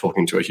just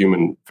talking to a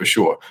human, for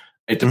sure.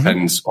 It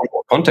depends on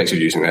what context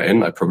you're using that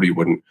in. I probably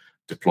wouldn't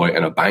deploy it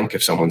in a bank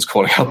if someone's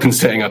calling up and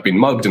saying I've been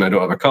mugged and I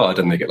don't have a card,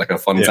 and they get like a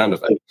fun sound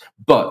effect.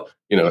 But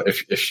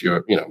if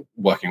you're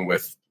working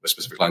with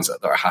specific lines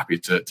that are happy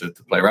to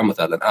play around with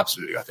that, then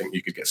absolutely, I think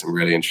you could get some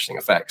really interesting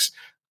effects.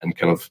 And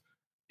kind of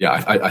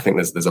I think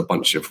there's a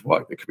bunch of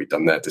work that could be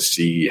done there to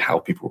see how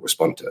people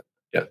respond to it.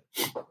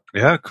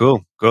 Yeah,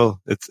 cool.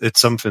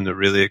 It's something that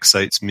really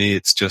excites me.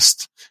 It's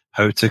just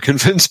how to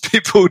convince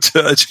people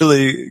to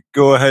actually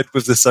go ahead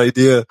with this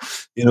idea.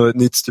 It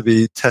needs to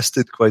be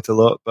tested quite a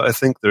lot, but I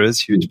think there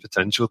is huge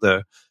potential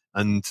there.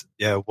 And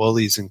yeah,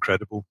 WALL-E's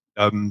incredible.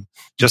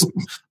 Just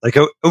like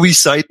a wee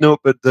side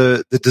note, but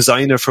the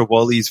designer for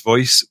WALL-E's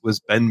voice was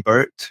Ben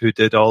Burt, who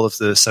did all of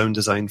the sound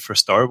design for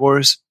Star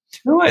Wars.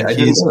 No, I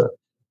didn't know that.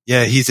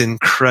 Yeah, he's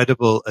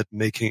incredible at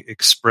making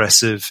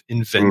expressive,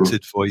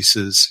 invented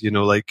voices.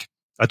 Like,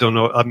 I don't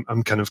know,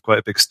 I'm kind of quite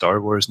a big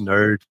Star Wars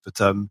nerd, but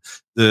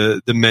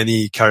the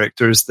many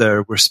characters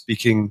there were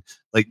speaking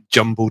like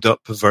jumbled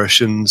up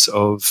versions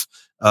of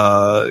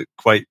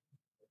quite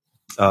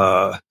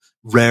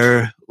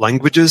rare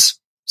languages.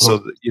 So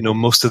that,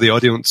 most of the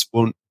audience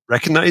won't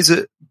recognize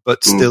it,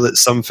 but still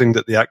it's something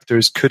that the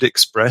actors could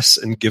express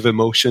and give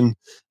emotion.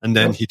 And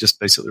then he just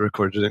basically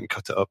recorded it and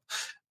cut it up.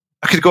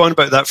 I could go on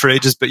about that for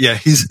ages, but yeah,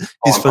 he's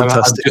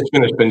fantastic. I've just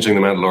finished binging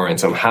The Mandalorian,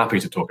 so I'm happy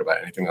to talk about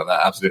anything like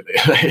that.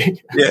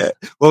 Absolutely. Yeah.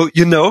 Well,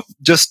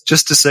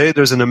 just to say,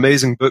 there's an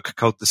amazing book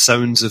called The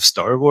Sounds of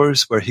Star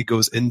Wars, where he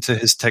goes into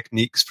his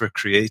techniques for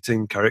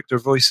creating character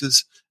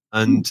voices,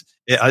 and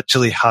it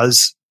actually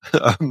has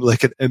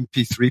like an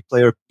MP3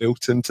 player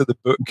built into the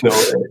book. No.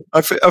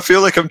 I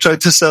feel like I'm trying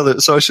to sell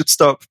it, so I should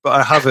stop, but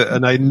I have it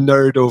and I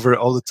nerd over it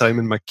all the time,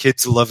 and my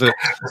kids love it,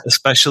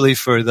 especially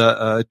for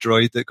the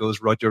droid that goes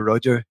Roger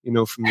Roger,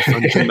 from the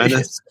Phantom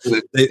Menace.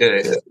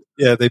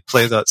 They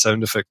play that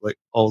sound effect like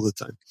all the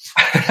time.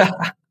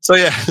 So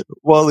yeah,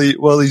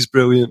 WALL-E's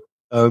brilliant.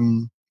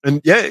 And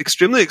yeah,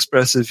 extremely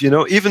expressive,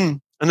 and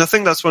I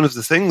think that's one of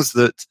the things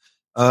that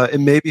it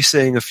may be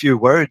saying a few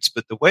words,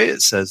 but the way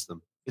it says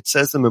them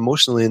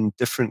emotionally in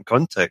different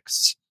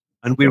contexts,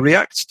 and we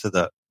react to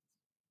that.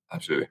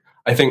 Absolutely.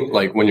 I think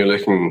like when you're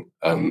looking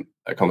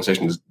at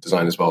conversation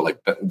design as well,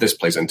 like this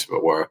plays into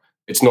it, where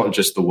it's not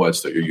just the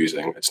words that you're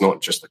using, it's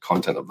not just the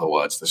content of the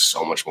words. There's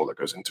so much more that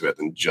goes into it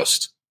than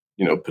just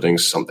putting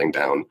something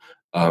down.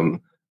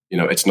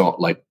 It's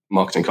not like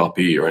marketing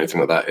copy or anything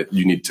like that.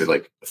 You need to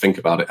like think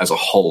about it as a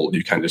whole.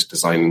 You can't just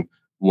design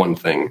one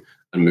thing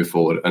and move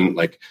forward. And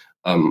like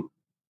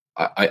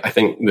I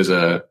think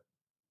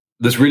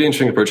there's really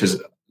interesting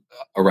approaches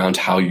around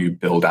how you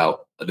build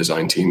out a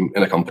design team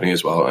in a company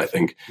as well. And I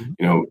think,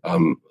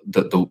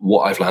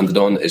 what I've landed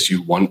on is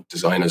you want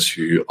designers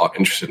who are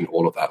interested in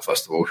all of that,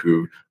 first of all,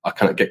 who are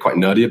kind of get quite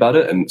nerdy about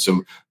it. And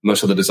so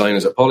most of the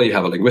designers at Poly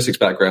have a linguistics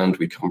background.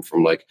 We come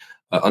from like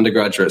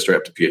undergraduate straight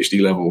up to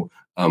PhD level.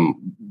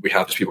 We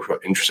have just people who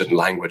are interested in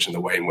language and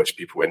the way in which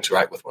people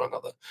interact with one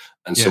another.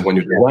 And so when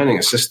you're designing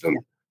a system,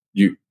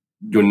 you're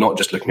not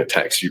just looking at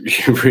text. You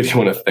really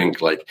want to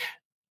think like,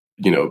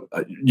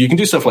 you can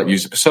do stuff like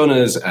user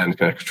personas and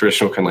kind of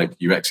traditional kind of like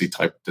UX-y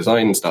type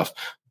design and stuff,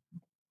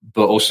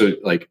 but also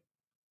like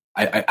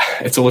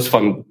it's always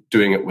fun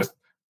doing it with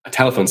a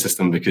telephone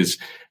system, because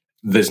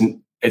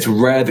it's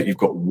rare that you've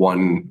got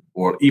one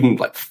or even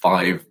like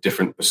 5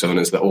 different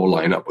personas that all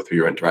line up with who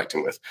you're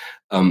interacting with.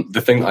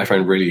 The thing that I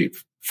find really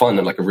fun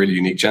and like a really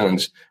unique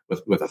challenge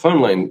with a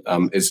phone line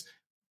is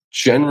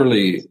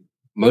generally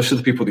most of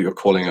the people that you're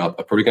calling up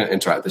are probably going to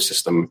interact with the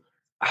system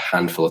a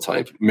handful of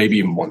times, maybe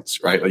even once,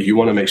 right? Like you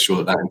want to make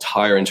sure that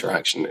entire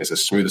interaction is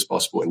as smooth as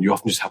possible, and you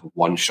often just have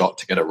one shot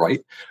to get it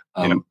right.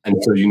 And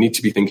so you need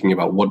to be thinking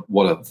about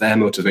what are their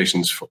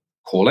motivations for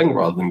calling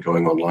rather than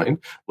going online?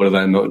 What are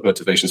their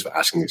motivations for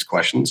asking these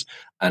questions?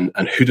 And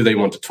who do they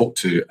want to talk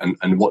to?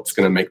 And what's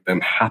going to make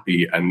them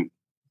happy and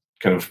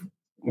kind of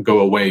go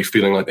away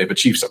feeling like they've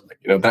achieved something?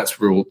 That's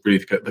really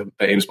the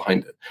aims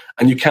behind it.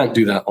 And you can't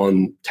do that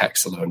on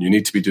text alone. You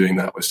need to be doing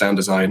that with sound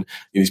design.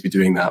 You need to be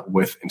doing that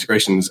with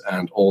integrations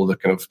and all the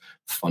kind of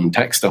fun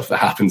tech stuff that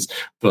happens,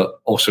 but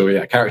also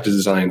character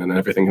design and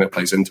everything that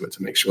plays into it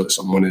to make sure that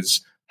someone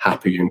is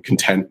happy and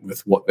content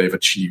with what they've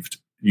achieved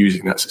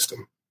using that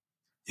system.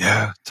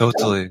 Yeah,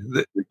 totally.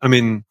 I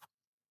mean,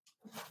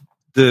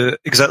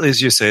 exactly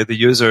as you say,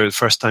 the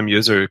first-time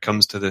user who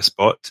comes to this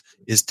bot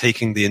is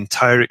taking the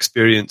entire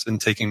experience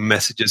and taking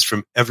messages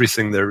from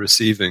everything they're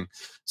receiving.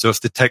 So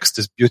if the text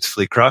is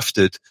beautifully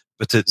crafted,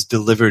 but it's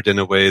delivered in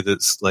a way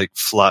that's like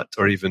flat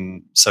or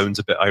even sounds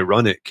a bit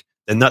ironic,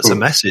 then that's a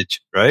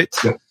message, right?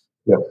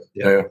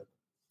 Yeah,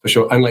 for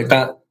sure. And like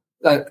that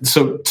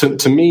so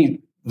to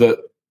me,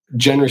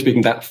 generally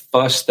speaking, that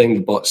first thing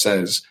the bot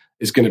says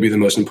is going to be the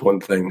most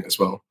important thing as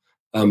well.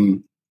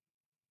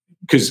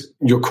 because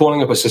you're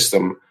calling up a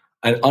system,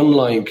 and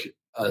unlike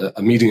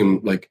a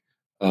medium like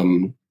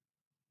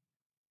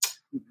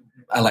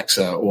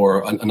Alexa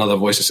or another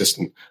voice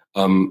assistant,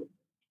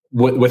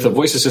 with a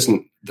voice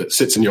assistant that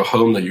sits in your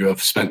home that you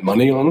have spent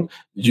money on,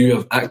 you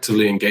have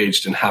actively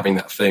engaged in having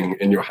that thing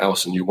in your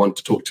house, and you want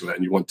to talk to it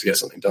and you want to get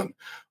something done.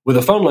 With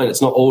a phone line,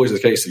 it's not always the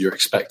case that you're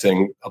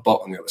expecting a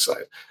bot on the other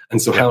side.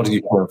 And so how do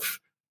you kind of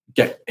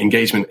get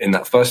engagement in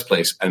that first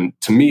place? And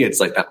to me, it's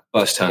like that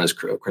first turn is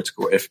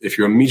critical. If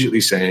you're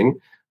immediately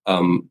saying,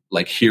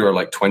 like, here are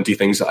like 20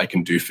 things that I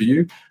can do for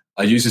you,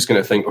 a user's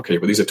going to think, okay,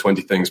 well, these are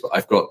 20 things, but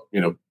I've got,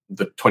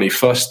 the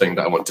 21st thing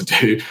that I want to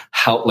do.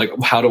 How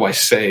do I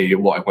say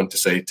what I want to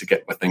say to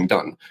get my thing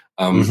done?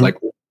 Like,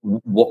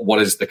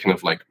 what is the kind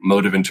of like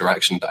mode of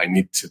interaction that I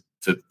need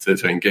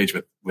to engage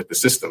with the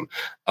system?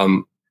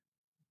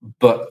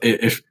 But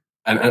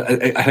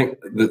I think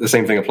the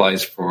same thing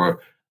applies for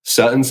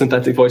certain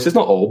synthetic voices,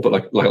 not all, but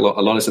like a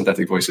lot of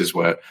synthetic voices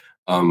where,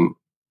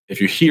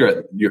 if you hear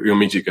it, you're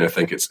immediately going to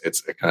think it's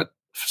a kind of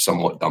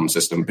somewhat dumb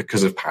system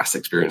because of past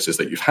experiences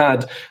that you've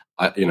had.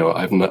 I've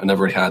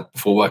never really had,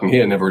 before working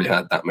here, never really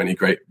had that many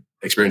great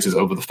experiences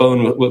over the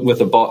phone with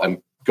a bot,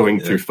 and going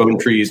through phone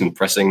trees and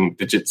pressing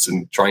digits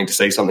and trying to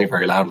say something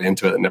very loudly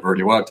into it that never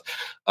really worked.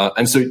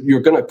 And so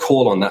you're going to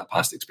call on that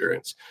past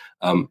experience.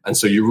 And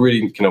so you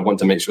really kind of want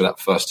to make sure that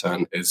first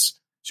turn is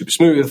super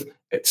smooth.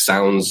 It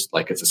sounds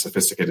like it's a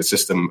sophisticated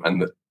system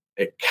and that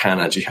it can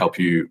actually help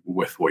you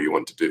with what you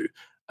want to do.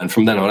 And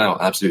from then on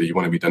out, absolutely, you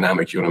want to be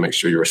dynamic. You want to make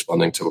sure you're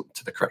responding to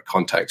the correct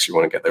context. You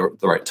want to get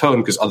the right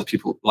tone, because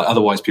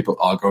otherwise people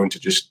are going to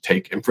just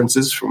take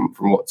inferences from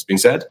what's been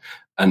said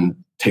and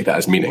take that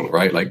as meaning,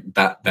 right? Like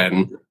that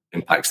then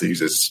impacts the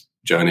user's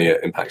journey.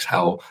 It impacts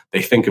how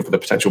they think of the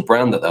potential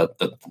brand that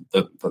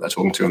they're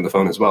talking to on the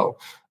phone as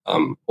well.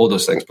 All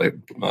those things play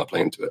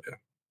into it.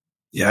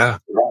 Yeah,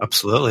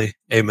 absolutely.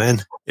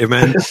 Amen.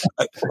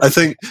 I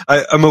think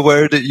I'm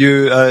aware that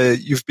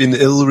you've been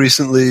ill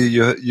recently.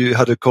 You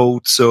had a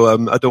cold, so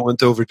I don't want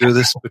to overdo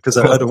this because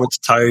I don't want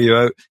to tire you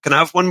out. Can I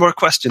have one more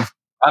question?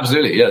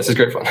 Absolutely. Yeah, this is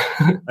great fun.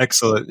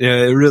 Excellent. Yeah,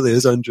 it really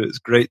is, Andrew. It's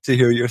great to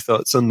hear your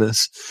thoughts on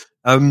this.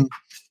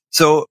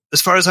 So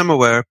as far as I'm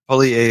aware,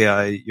 Poly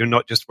AI, you're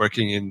not just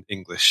working in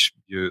English.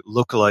 You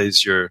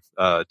localize your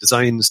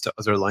designs to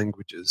other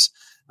languages.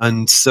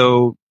 And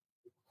so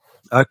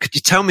could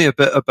you tell me a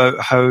bit about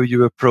how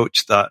you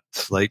approach that?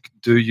 Like,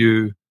 do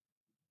you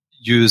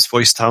use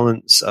voice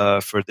talents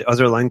for the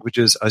other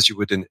languages as you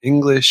would in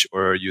English,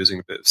 or using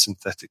a bit of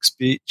synthetic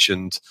speech?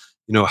 And,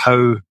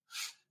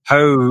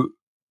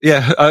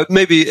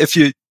 maybe if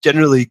you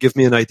generally give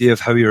me an idea of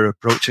how you're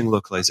approaching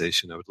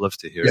localization, I would love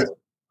to hear it.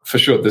 For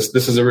sure. This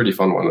is a really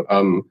fun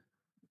one.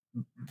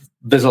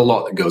 There's a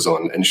lot that goes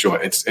on. In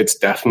short, it's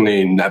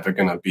definitely never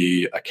going to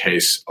be a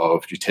case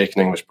of you take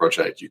an English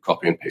project, you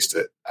copy and paste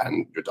it,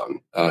 and you're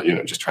done.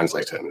 Just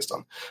translate it and it's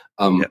done.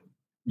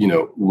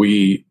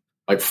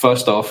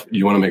 First off,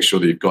 you want to make sure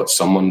that you've got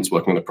someone that's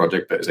working on a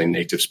project that is a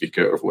native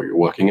speaker of what you're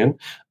working in.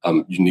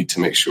 You need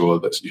to make sure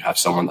that you have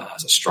someone that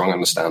has a strong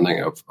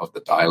understanding of the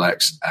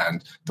dialects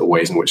and the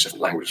ways in which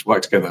different languages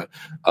work together.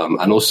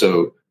 And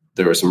also,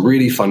 there are some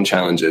really fun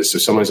challenges. So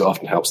sometimes it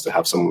often helps to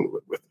have someone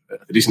with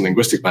a decent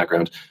linguistic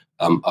background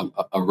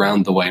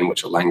around the way in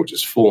which a language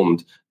is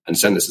formed and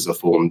sentences are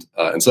formed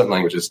in certain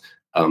languages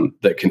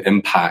that can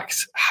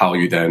impact how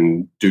you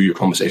then do your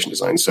conversation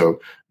design. So,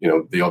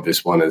 the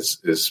obvious one is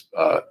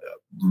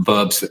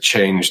verbs that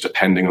change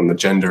depending on the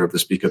gender of the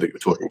speaker that you're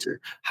talking to.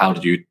 How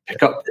do you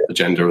pick up the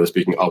gender of the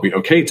speaking? Are we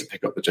okay to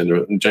pick up the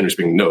gender? Generally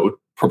speaking, no.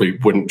 Probably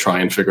wouldn't try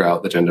and figure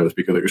out the gender of the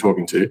speaker that you're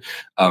talking to.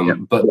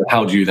 But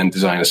how do you then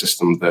design a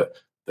system that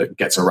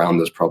gets around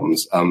those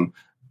problems?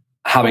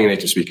 Having a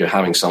native speaker,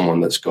 having someone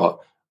that's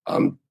got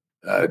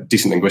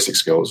decent linguistic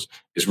skills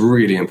is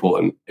really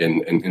important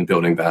in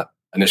building that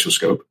initial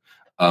scope.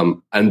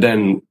 And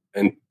then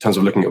in terms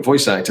of looking at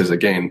voice actors,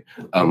 again,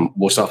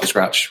 we'll start from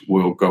scratch.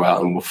 We'll go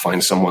out and we'll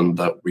find someone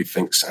that we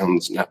think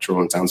sounds natural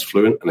and sounds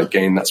fluent. And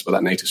again, that's where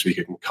that native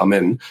speaker can come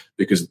in,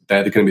 because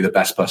they're going to be the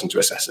best person to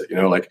assess it.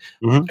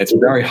 It's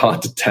very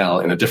hard to tell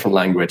in a different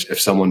language if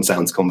someone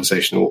sounds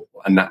conversational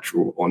and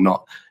natural or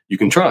not. You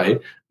can try,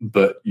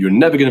 but you're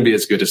never going to be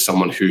as good as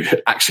someone who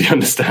actually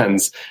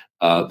understands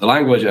the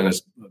language and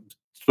has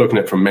spoken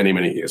it for many,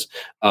 many years.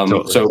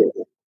 Totally. So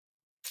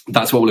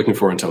that's what we're looking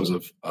for in terms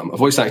of a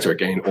voice actor.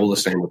 Again, all the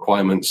same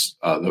requirements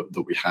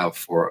that we have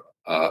for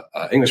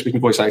English-speaking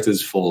voice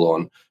actors fall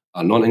on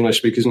non-English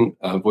speaking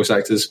voice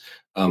actors.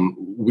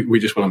 We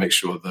just want to make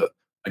sure that,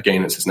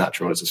 again, it's as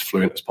natural and it's as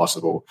fluent as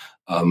possible.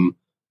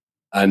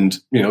 And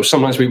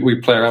sometimes we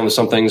play around with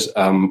some things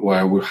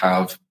where we'll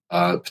have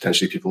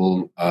potentially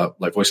people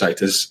like voice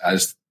actors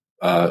as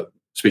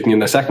speaking in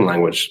their second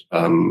language,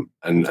 and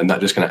that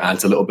just kind of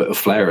adds a little bit of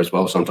flair as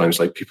well. Sometimes,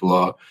 like, people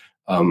are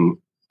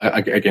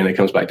again, it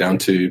comes back down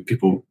to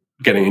people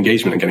getting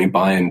engagement and getting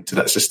buy-in to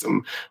that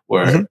system.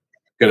 Where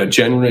going to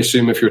generally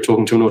assume, if you're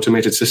talking to an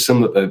automated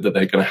system, that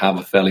they're going to have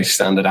a fairly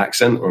standard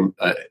accent. Or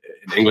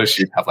in English,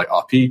 you have like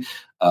RP.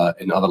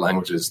 In other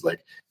languages,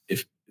 like,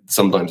 if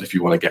sometimes if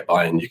you want to get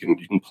buy-in, you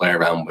can play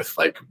around with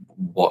like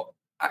what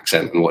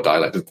accent and what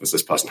dialect does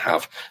this person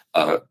have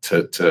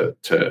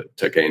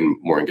to gain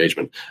more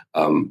engagement.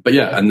 But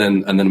yeah, and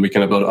then we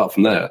can build it up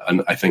from there.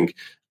 And I think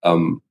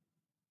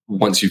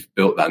once you've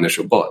built that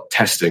initial bot,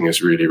 testing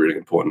is really, really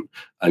important.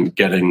 And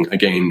getting,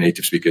 again,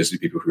 native speakers,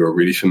 people who are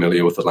really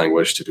familiar with the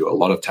language, to do a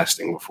lot of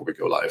testing before we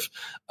go live.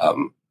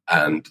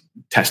 And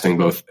testing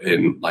both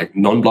in like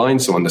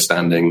non-blind, so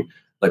understanding,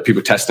 like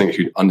people testing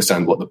who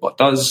understand what the bot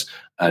does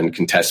and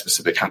can test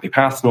specific happy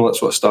paths and all that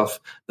sort of stuff.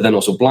 But then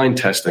also blind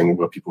testing,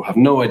 where people have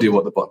no idea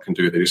what the bot can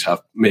do. They just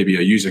have maybe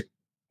a user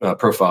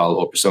profile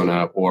or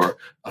persona or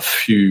a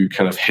few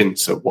kind of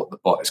hints at what the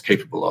bot is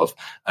capable of,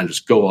 and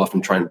just go off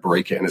and try and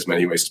break it in as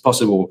many ways as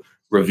possible,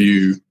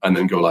 review, and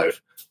then go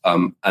live.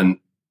 And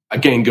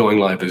again, going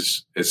live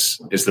is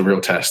the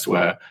real test,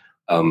 where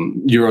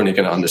you're only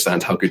going to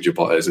understand how good your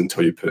bot is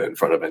until you put it in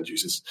front of end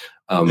users.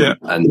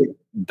 And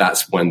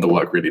that's when the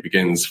work really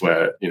begins,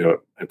 where, you know,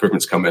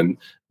 improvements come in.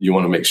 You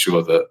want to make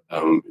sure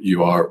that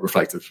you are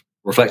reflexive,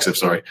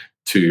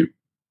 to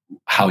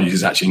how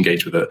users actually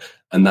engage with it.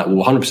 And that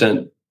will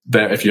 100%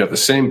 there, if you have the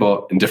same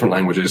bot in different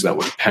languages, that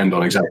will depend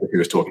on exactly who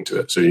is talking to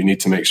it. So you need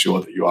to make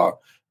sure that you are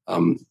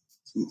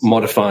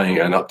modifying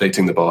and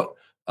updating the bot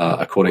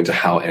according to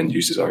how end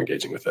users are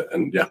engaging with it.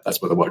 And yeah,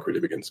 that's where the work really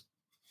begins.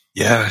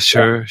 Yeah,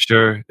 sure.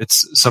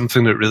 It's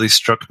something that really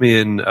struck me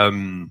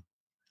in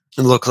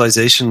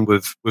localization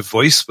with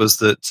voice, was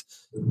that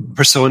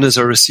personas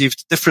are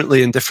received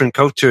differently in different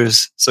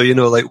cultures. So, you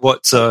know, like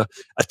what's a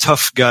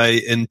tough guy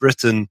in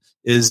Britain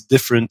is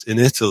different in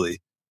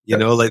Italy, you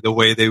know, like the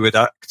way they would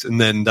act.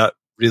 And then that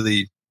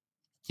really,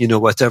 you know,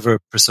 whatever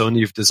persona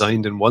you've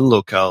designed in one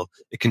locale,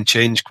 it can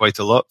change quite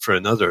a lot for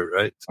another,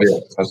 right? Oh, yeah,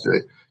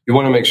 absolutely. You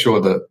want to make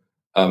sure that,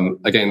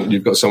 again,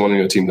 you've got someone on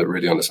your team that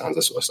really understands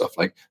this sort of stuff.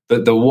 Like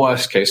the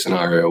worst case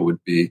scenario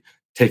would be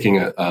taking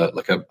a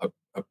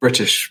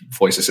British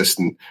voice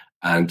assistant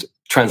and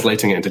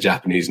translating it into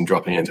Japanese and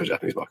dropping it into a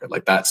Japanese market.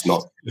 Like that's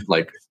not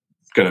like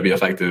going to be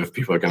effective.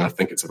 People are going to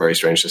think it's a very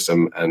strange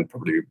system and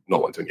probably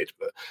not want to engage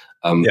with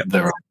it.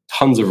 There are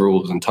tons of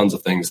rules and tons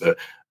of things that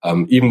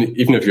even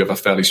if you have a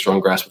fairly strong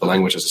grasp of the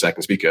language as a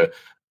second speaker,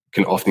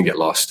 can often get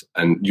lost.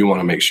 And you want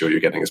to make sure you're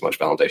getting as much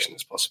validation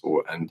as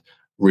possible and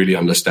really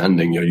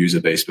understanding your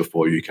user base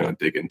before you kind of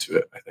dig into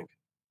it, I think.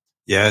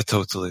 Yeah,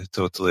 totally.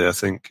 I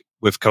think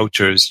with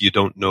cultures, you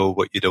don't know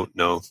what you don't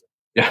know.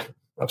 Yeah,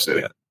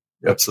 absolutely.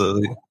 Yeah,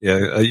 absolutely.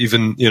 Yeah.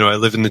 Even, you know, I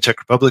live in the Czech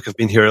Republic. I've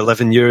been here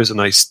 11 years and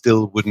I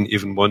still wouldn't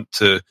even want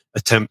to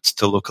attempt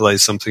to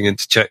localize something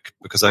into Czech,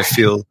 because I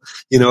feel,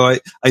 you know,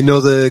 I know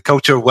the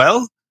culture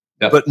well,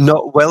 but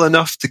not well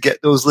enough to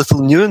get those little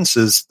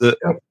nuances that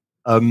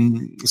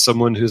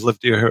someone who's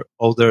lived here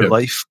all their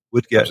life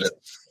would get.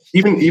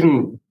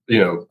 Even you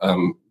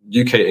know,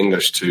 UK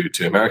English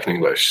to American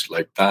English,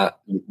 like that,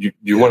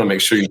 you want to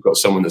make sure you've got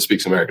someone that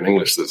speaks American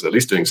English that's at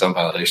least doing some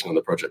validation on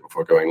the project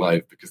before going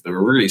live, because there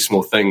are really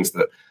small things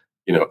that,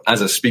 you know,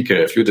 as a speaker,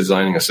 if you're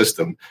designing a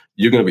system,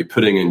 you're going to be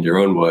putting in your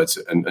own words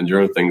and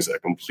your own things that are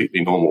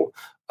completely normal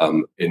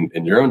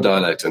in your own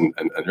dialect and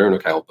your own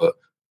locale, but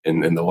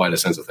in the wider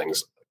sense of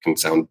things can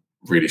sound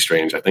really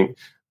strange. I think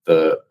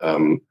the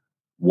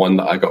one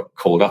that I got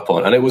called up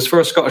on, and it was for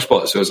a Scottish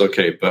bot, so it was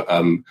okay. But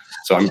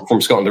so I'm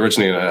from Scotland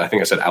originally, and I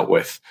think I said out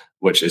with,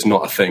 which is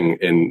not a thing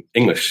in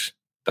English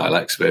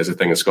dialects, but is a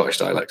thing in Scottish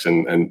dialects.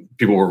 And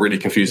people were really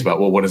confused about,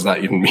 well, what does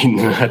that even mean?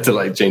 And I had to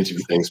like change a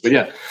few things. But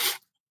yeah,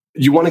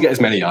 you want to get as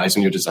many eyes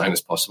on your design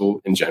as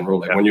possible in general.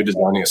 Like when you're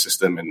designing a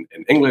system in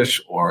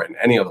English or in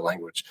any other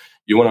language,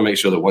 you want to make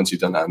sure that once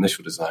you've done that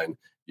initial design,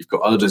 you've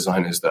got other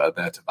designers that are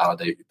there to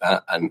validate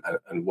that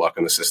and work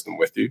on the system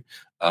with you.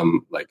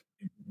 Like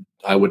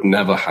I would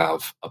never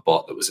have a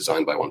bot that was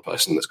designed by one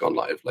person that's gone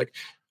live. Like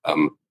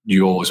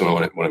you always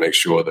want to make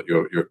sure that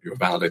you're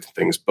validating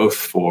things both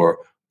for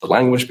the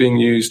language being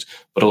used,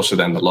 but also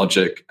then the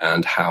logic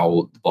and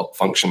how the bot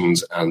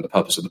functions and the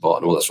purpose of the bot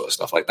and all that sort of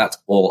stuff. Like that's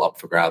all up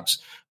for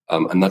grabs.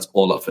 And that's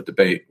all up for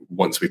debate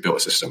once we've built a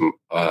system,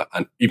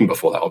 and even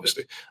before that,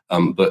 obviously.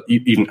 But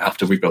even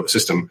after we've built the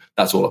system,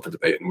 that's all up for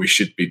debate, and we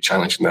should be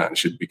challenging that and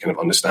should be kind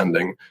of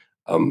understanding,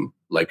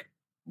 like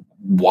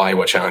why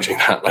we're challenging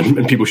that,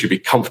 and people should be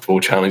comfortable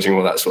challenging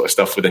all that sort of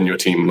stuff within your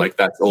team. Like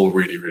that's all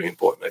really, really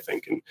important, I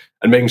think,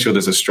 and making sure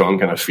there's a strong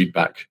kind of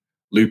feedback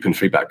loop and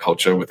feedback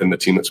culture within the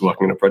team that's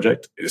working on a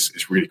project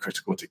is really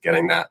critical to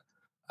getting that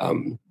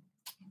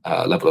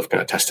level of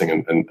kind of testing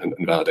and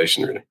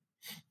validation, really.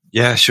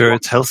 Yeah, sure.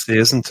 It's healthy,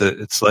 isn't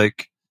it? It's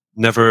like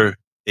never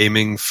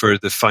aiming for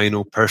the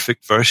final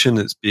perfect version.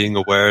 It's being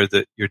aware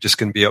that you're just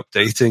going to be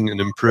updating and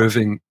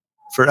improving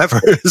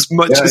forever as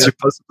much as you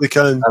possibly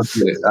can.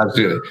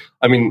 Absolutely.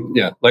 I mean,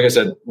 yeah, like I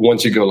said,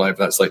 once you go live,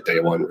 that's like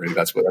day one, really.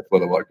 That's where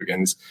the work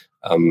begins.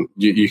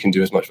 You can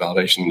do as much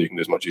validation, you can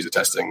do as much user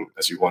testing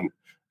as you want.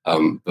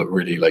 But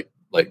really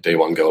like day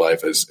one go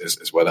live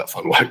is where that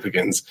fun work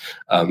begins.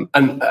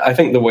 And I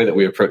think the way that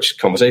we approach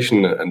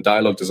conversation and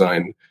dialogue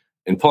design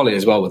in Poly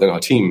as well within our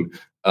team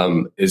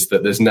is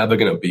that there's never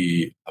going to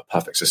be a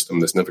perfect system.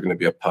 There's never going to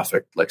be a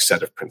perfect like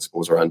set of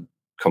principles around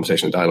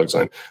conversational dialogue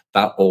design,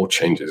 that all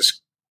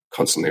changes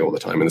constantly all the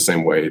time in the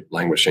same way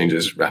language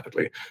changes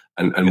rapidly.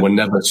 And we're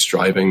never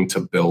striving to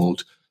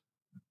build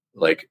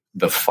like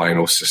the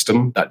final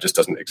system that just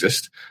doesn't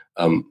exist.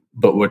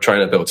 But we're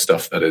trying to build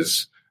stuff that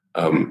is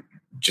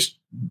just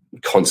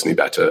constantly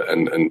better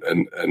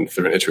and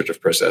through an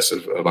iterative process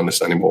of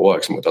understanding what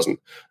works and what doesn't.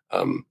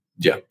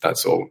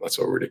 That's all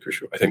really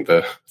crucial. I think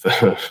the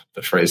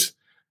phrase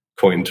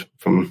coined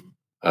from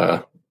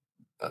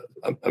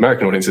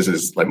American audiences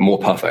is like more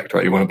perfect,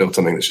 right? You want to build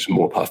something that's just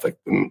more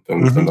perfect than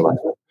the last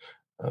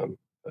one.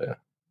 Yeah.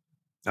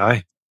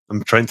 Aye.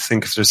 I'm trying to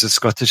think if there's a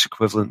Scottish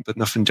equivalent, but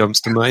nothing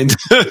jumps to mind.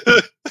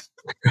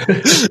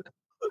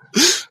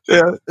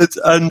 Yeah,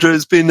 Andrew,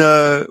 it's been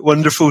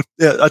wonderful.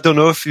 Yeah, I don't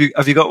know if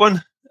have you got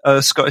one,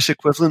 a Scottish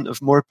equivalent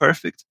of more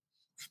perfect?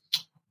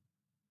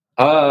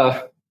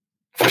 I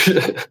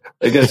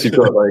guess you've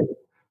got like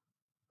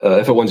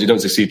if at once you don't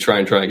succeed, try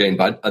and try again.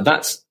 But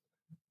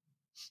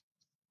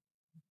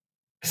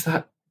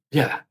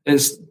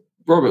it's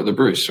Robert the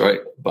Bruce, right?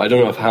 But I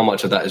don't know how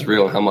much of that is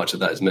real and how much of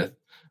that is myth.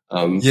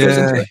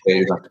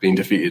 After being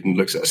defeated and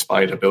looks at a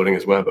spider building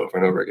his web over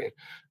and over again.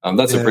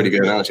 That's a pretty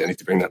good analogy. I need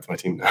to bring that to my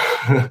team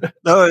now.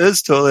 No, it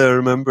is totally. I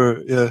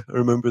remember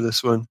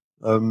this one.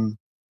 No,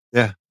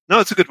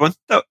 it's a good one.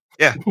 No,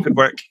 yeah, good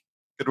work.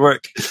 Good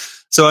work.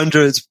 So,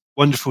 Andrew, it's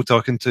wonderful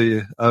talking to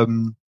you.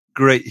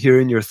 Great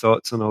hearing your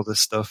thoughts on all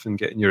this stuff and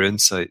getting your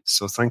insights.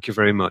 So, thank you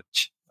very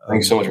much. Thank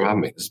you so much for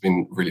having me. This has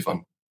been really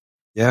fun.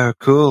 Yeah,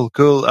 cool.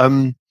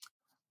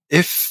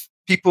 If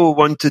people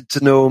wanted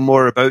to know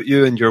more about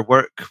you and your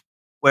work,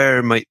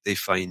 where might they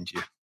find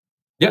you?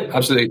 Yeah,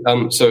 absolutely.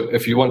 So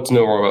if you want to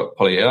know more about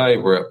Poly AI,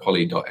 we're at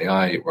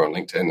poly.ai. We're on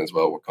LinkedIn as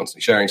well. We're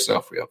constantly sharing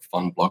stuff. We have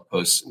fun blog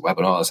posts and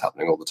webinars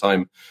happening all the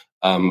time.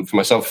 For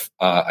myself,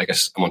 I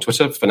guess I'm on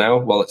Twitter for now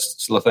while it's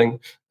still a thing,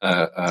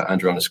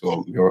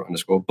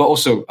 Andrew_Muir_. But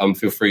also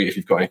feel free if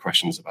you've got any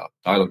questions about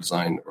dialogue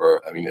design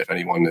or, if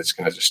anyone is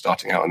kind of just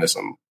starting out on this,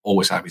 I'm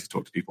always happy to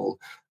talk to people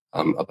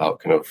about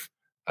kind of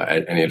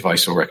any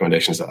advice or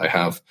recommendations that I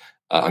have.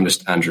 I'm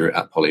just Andrew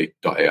at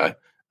poly.ai.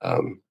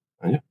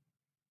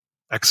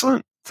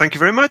 Excellent. Thank you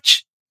very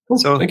much.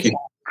 Cool. Thank you.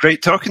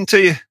 Great talking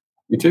to you.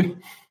 You too.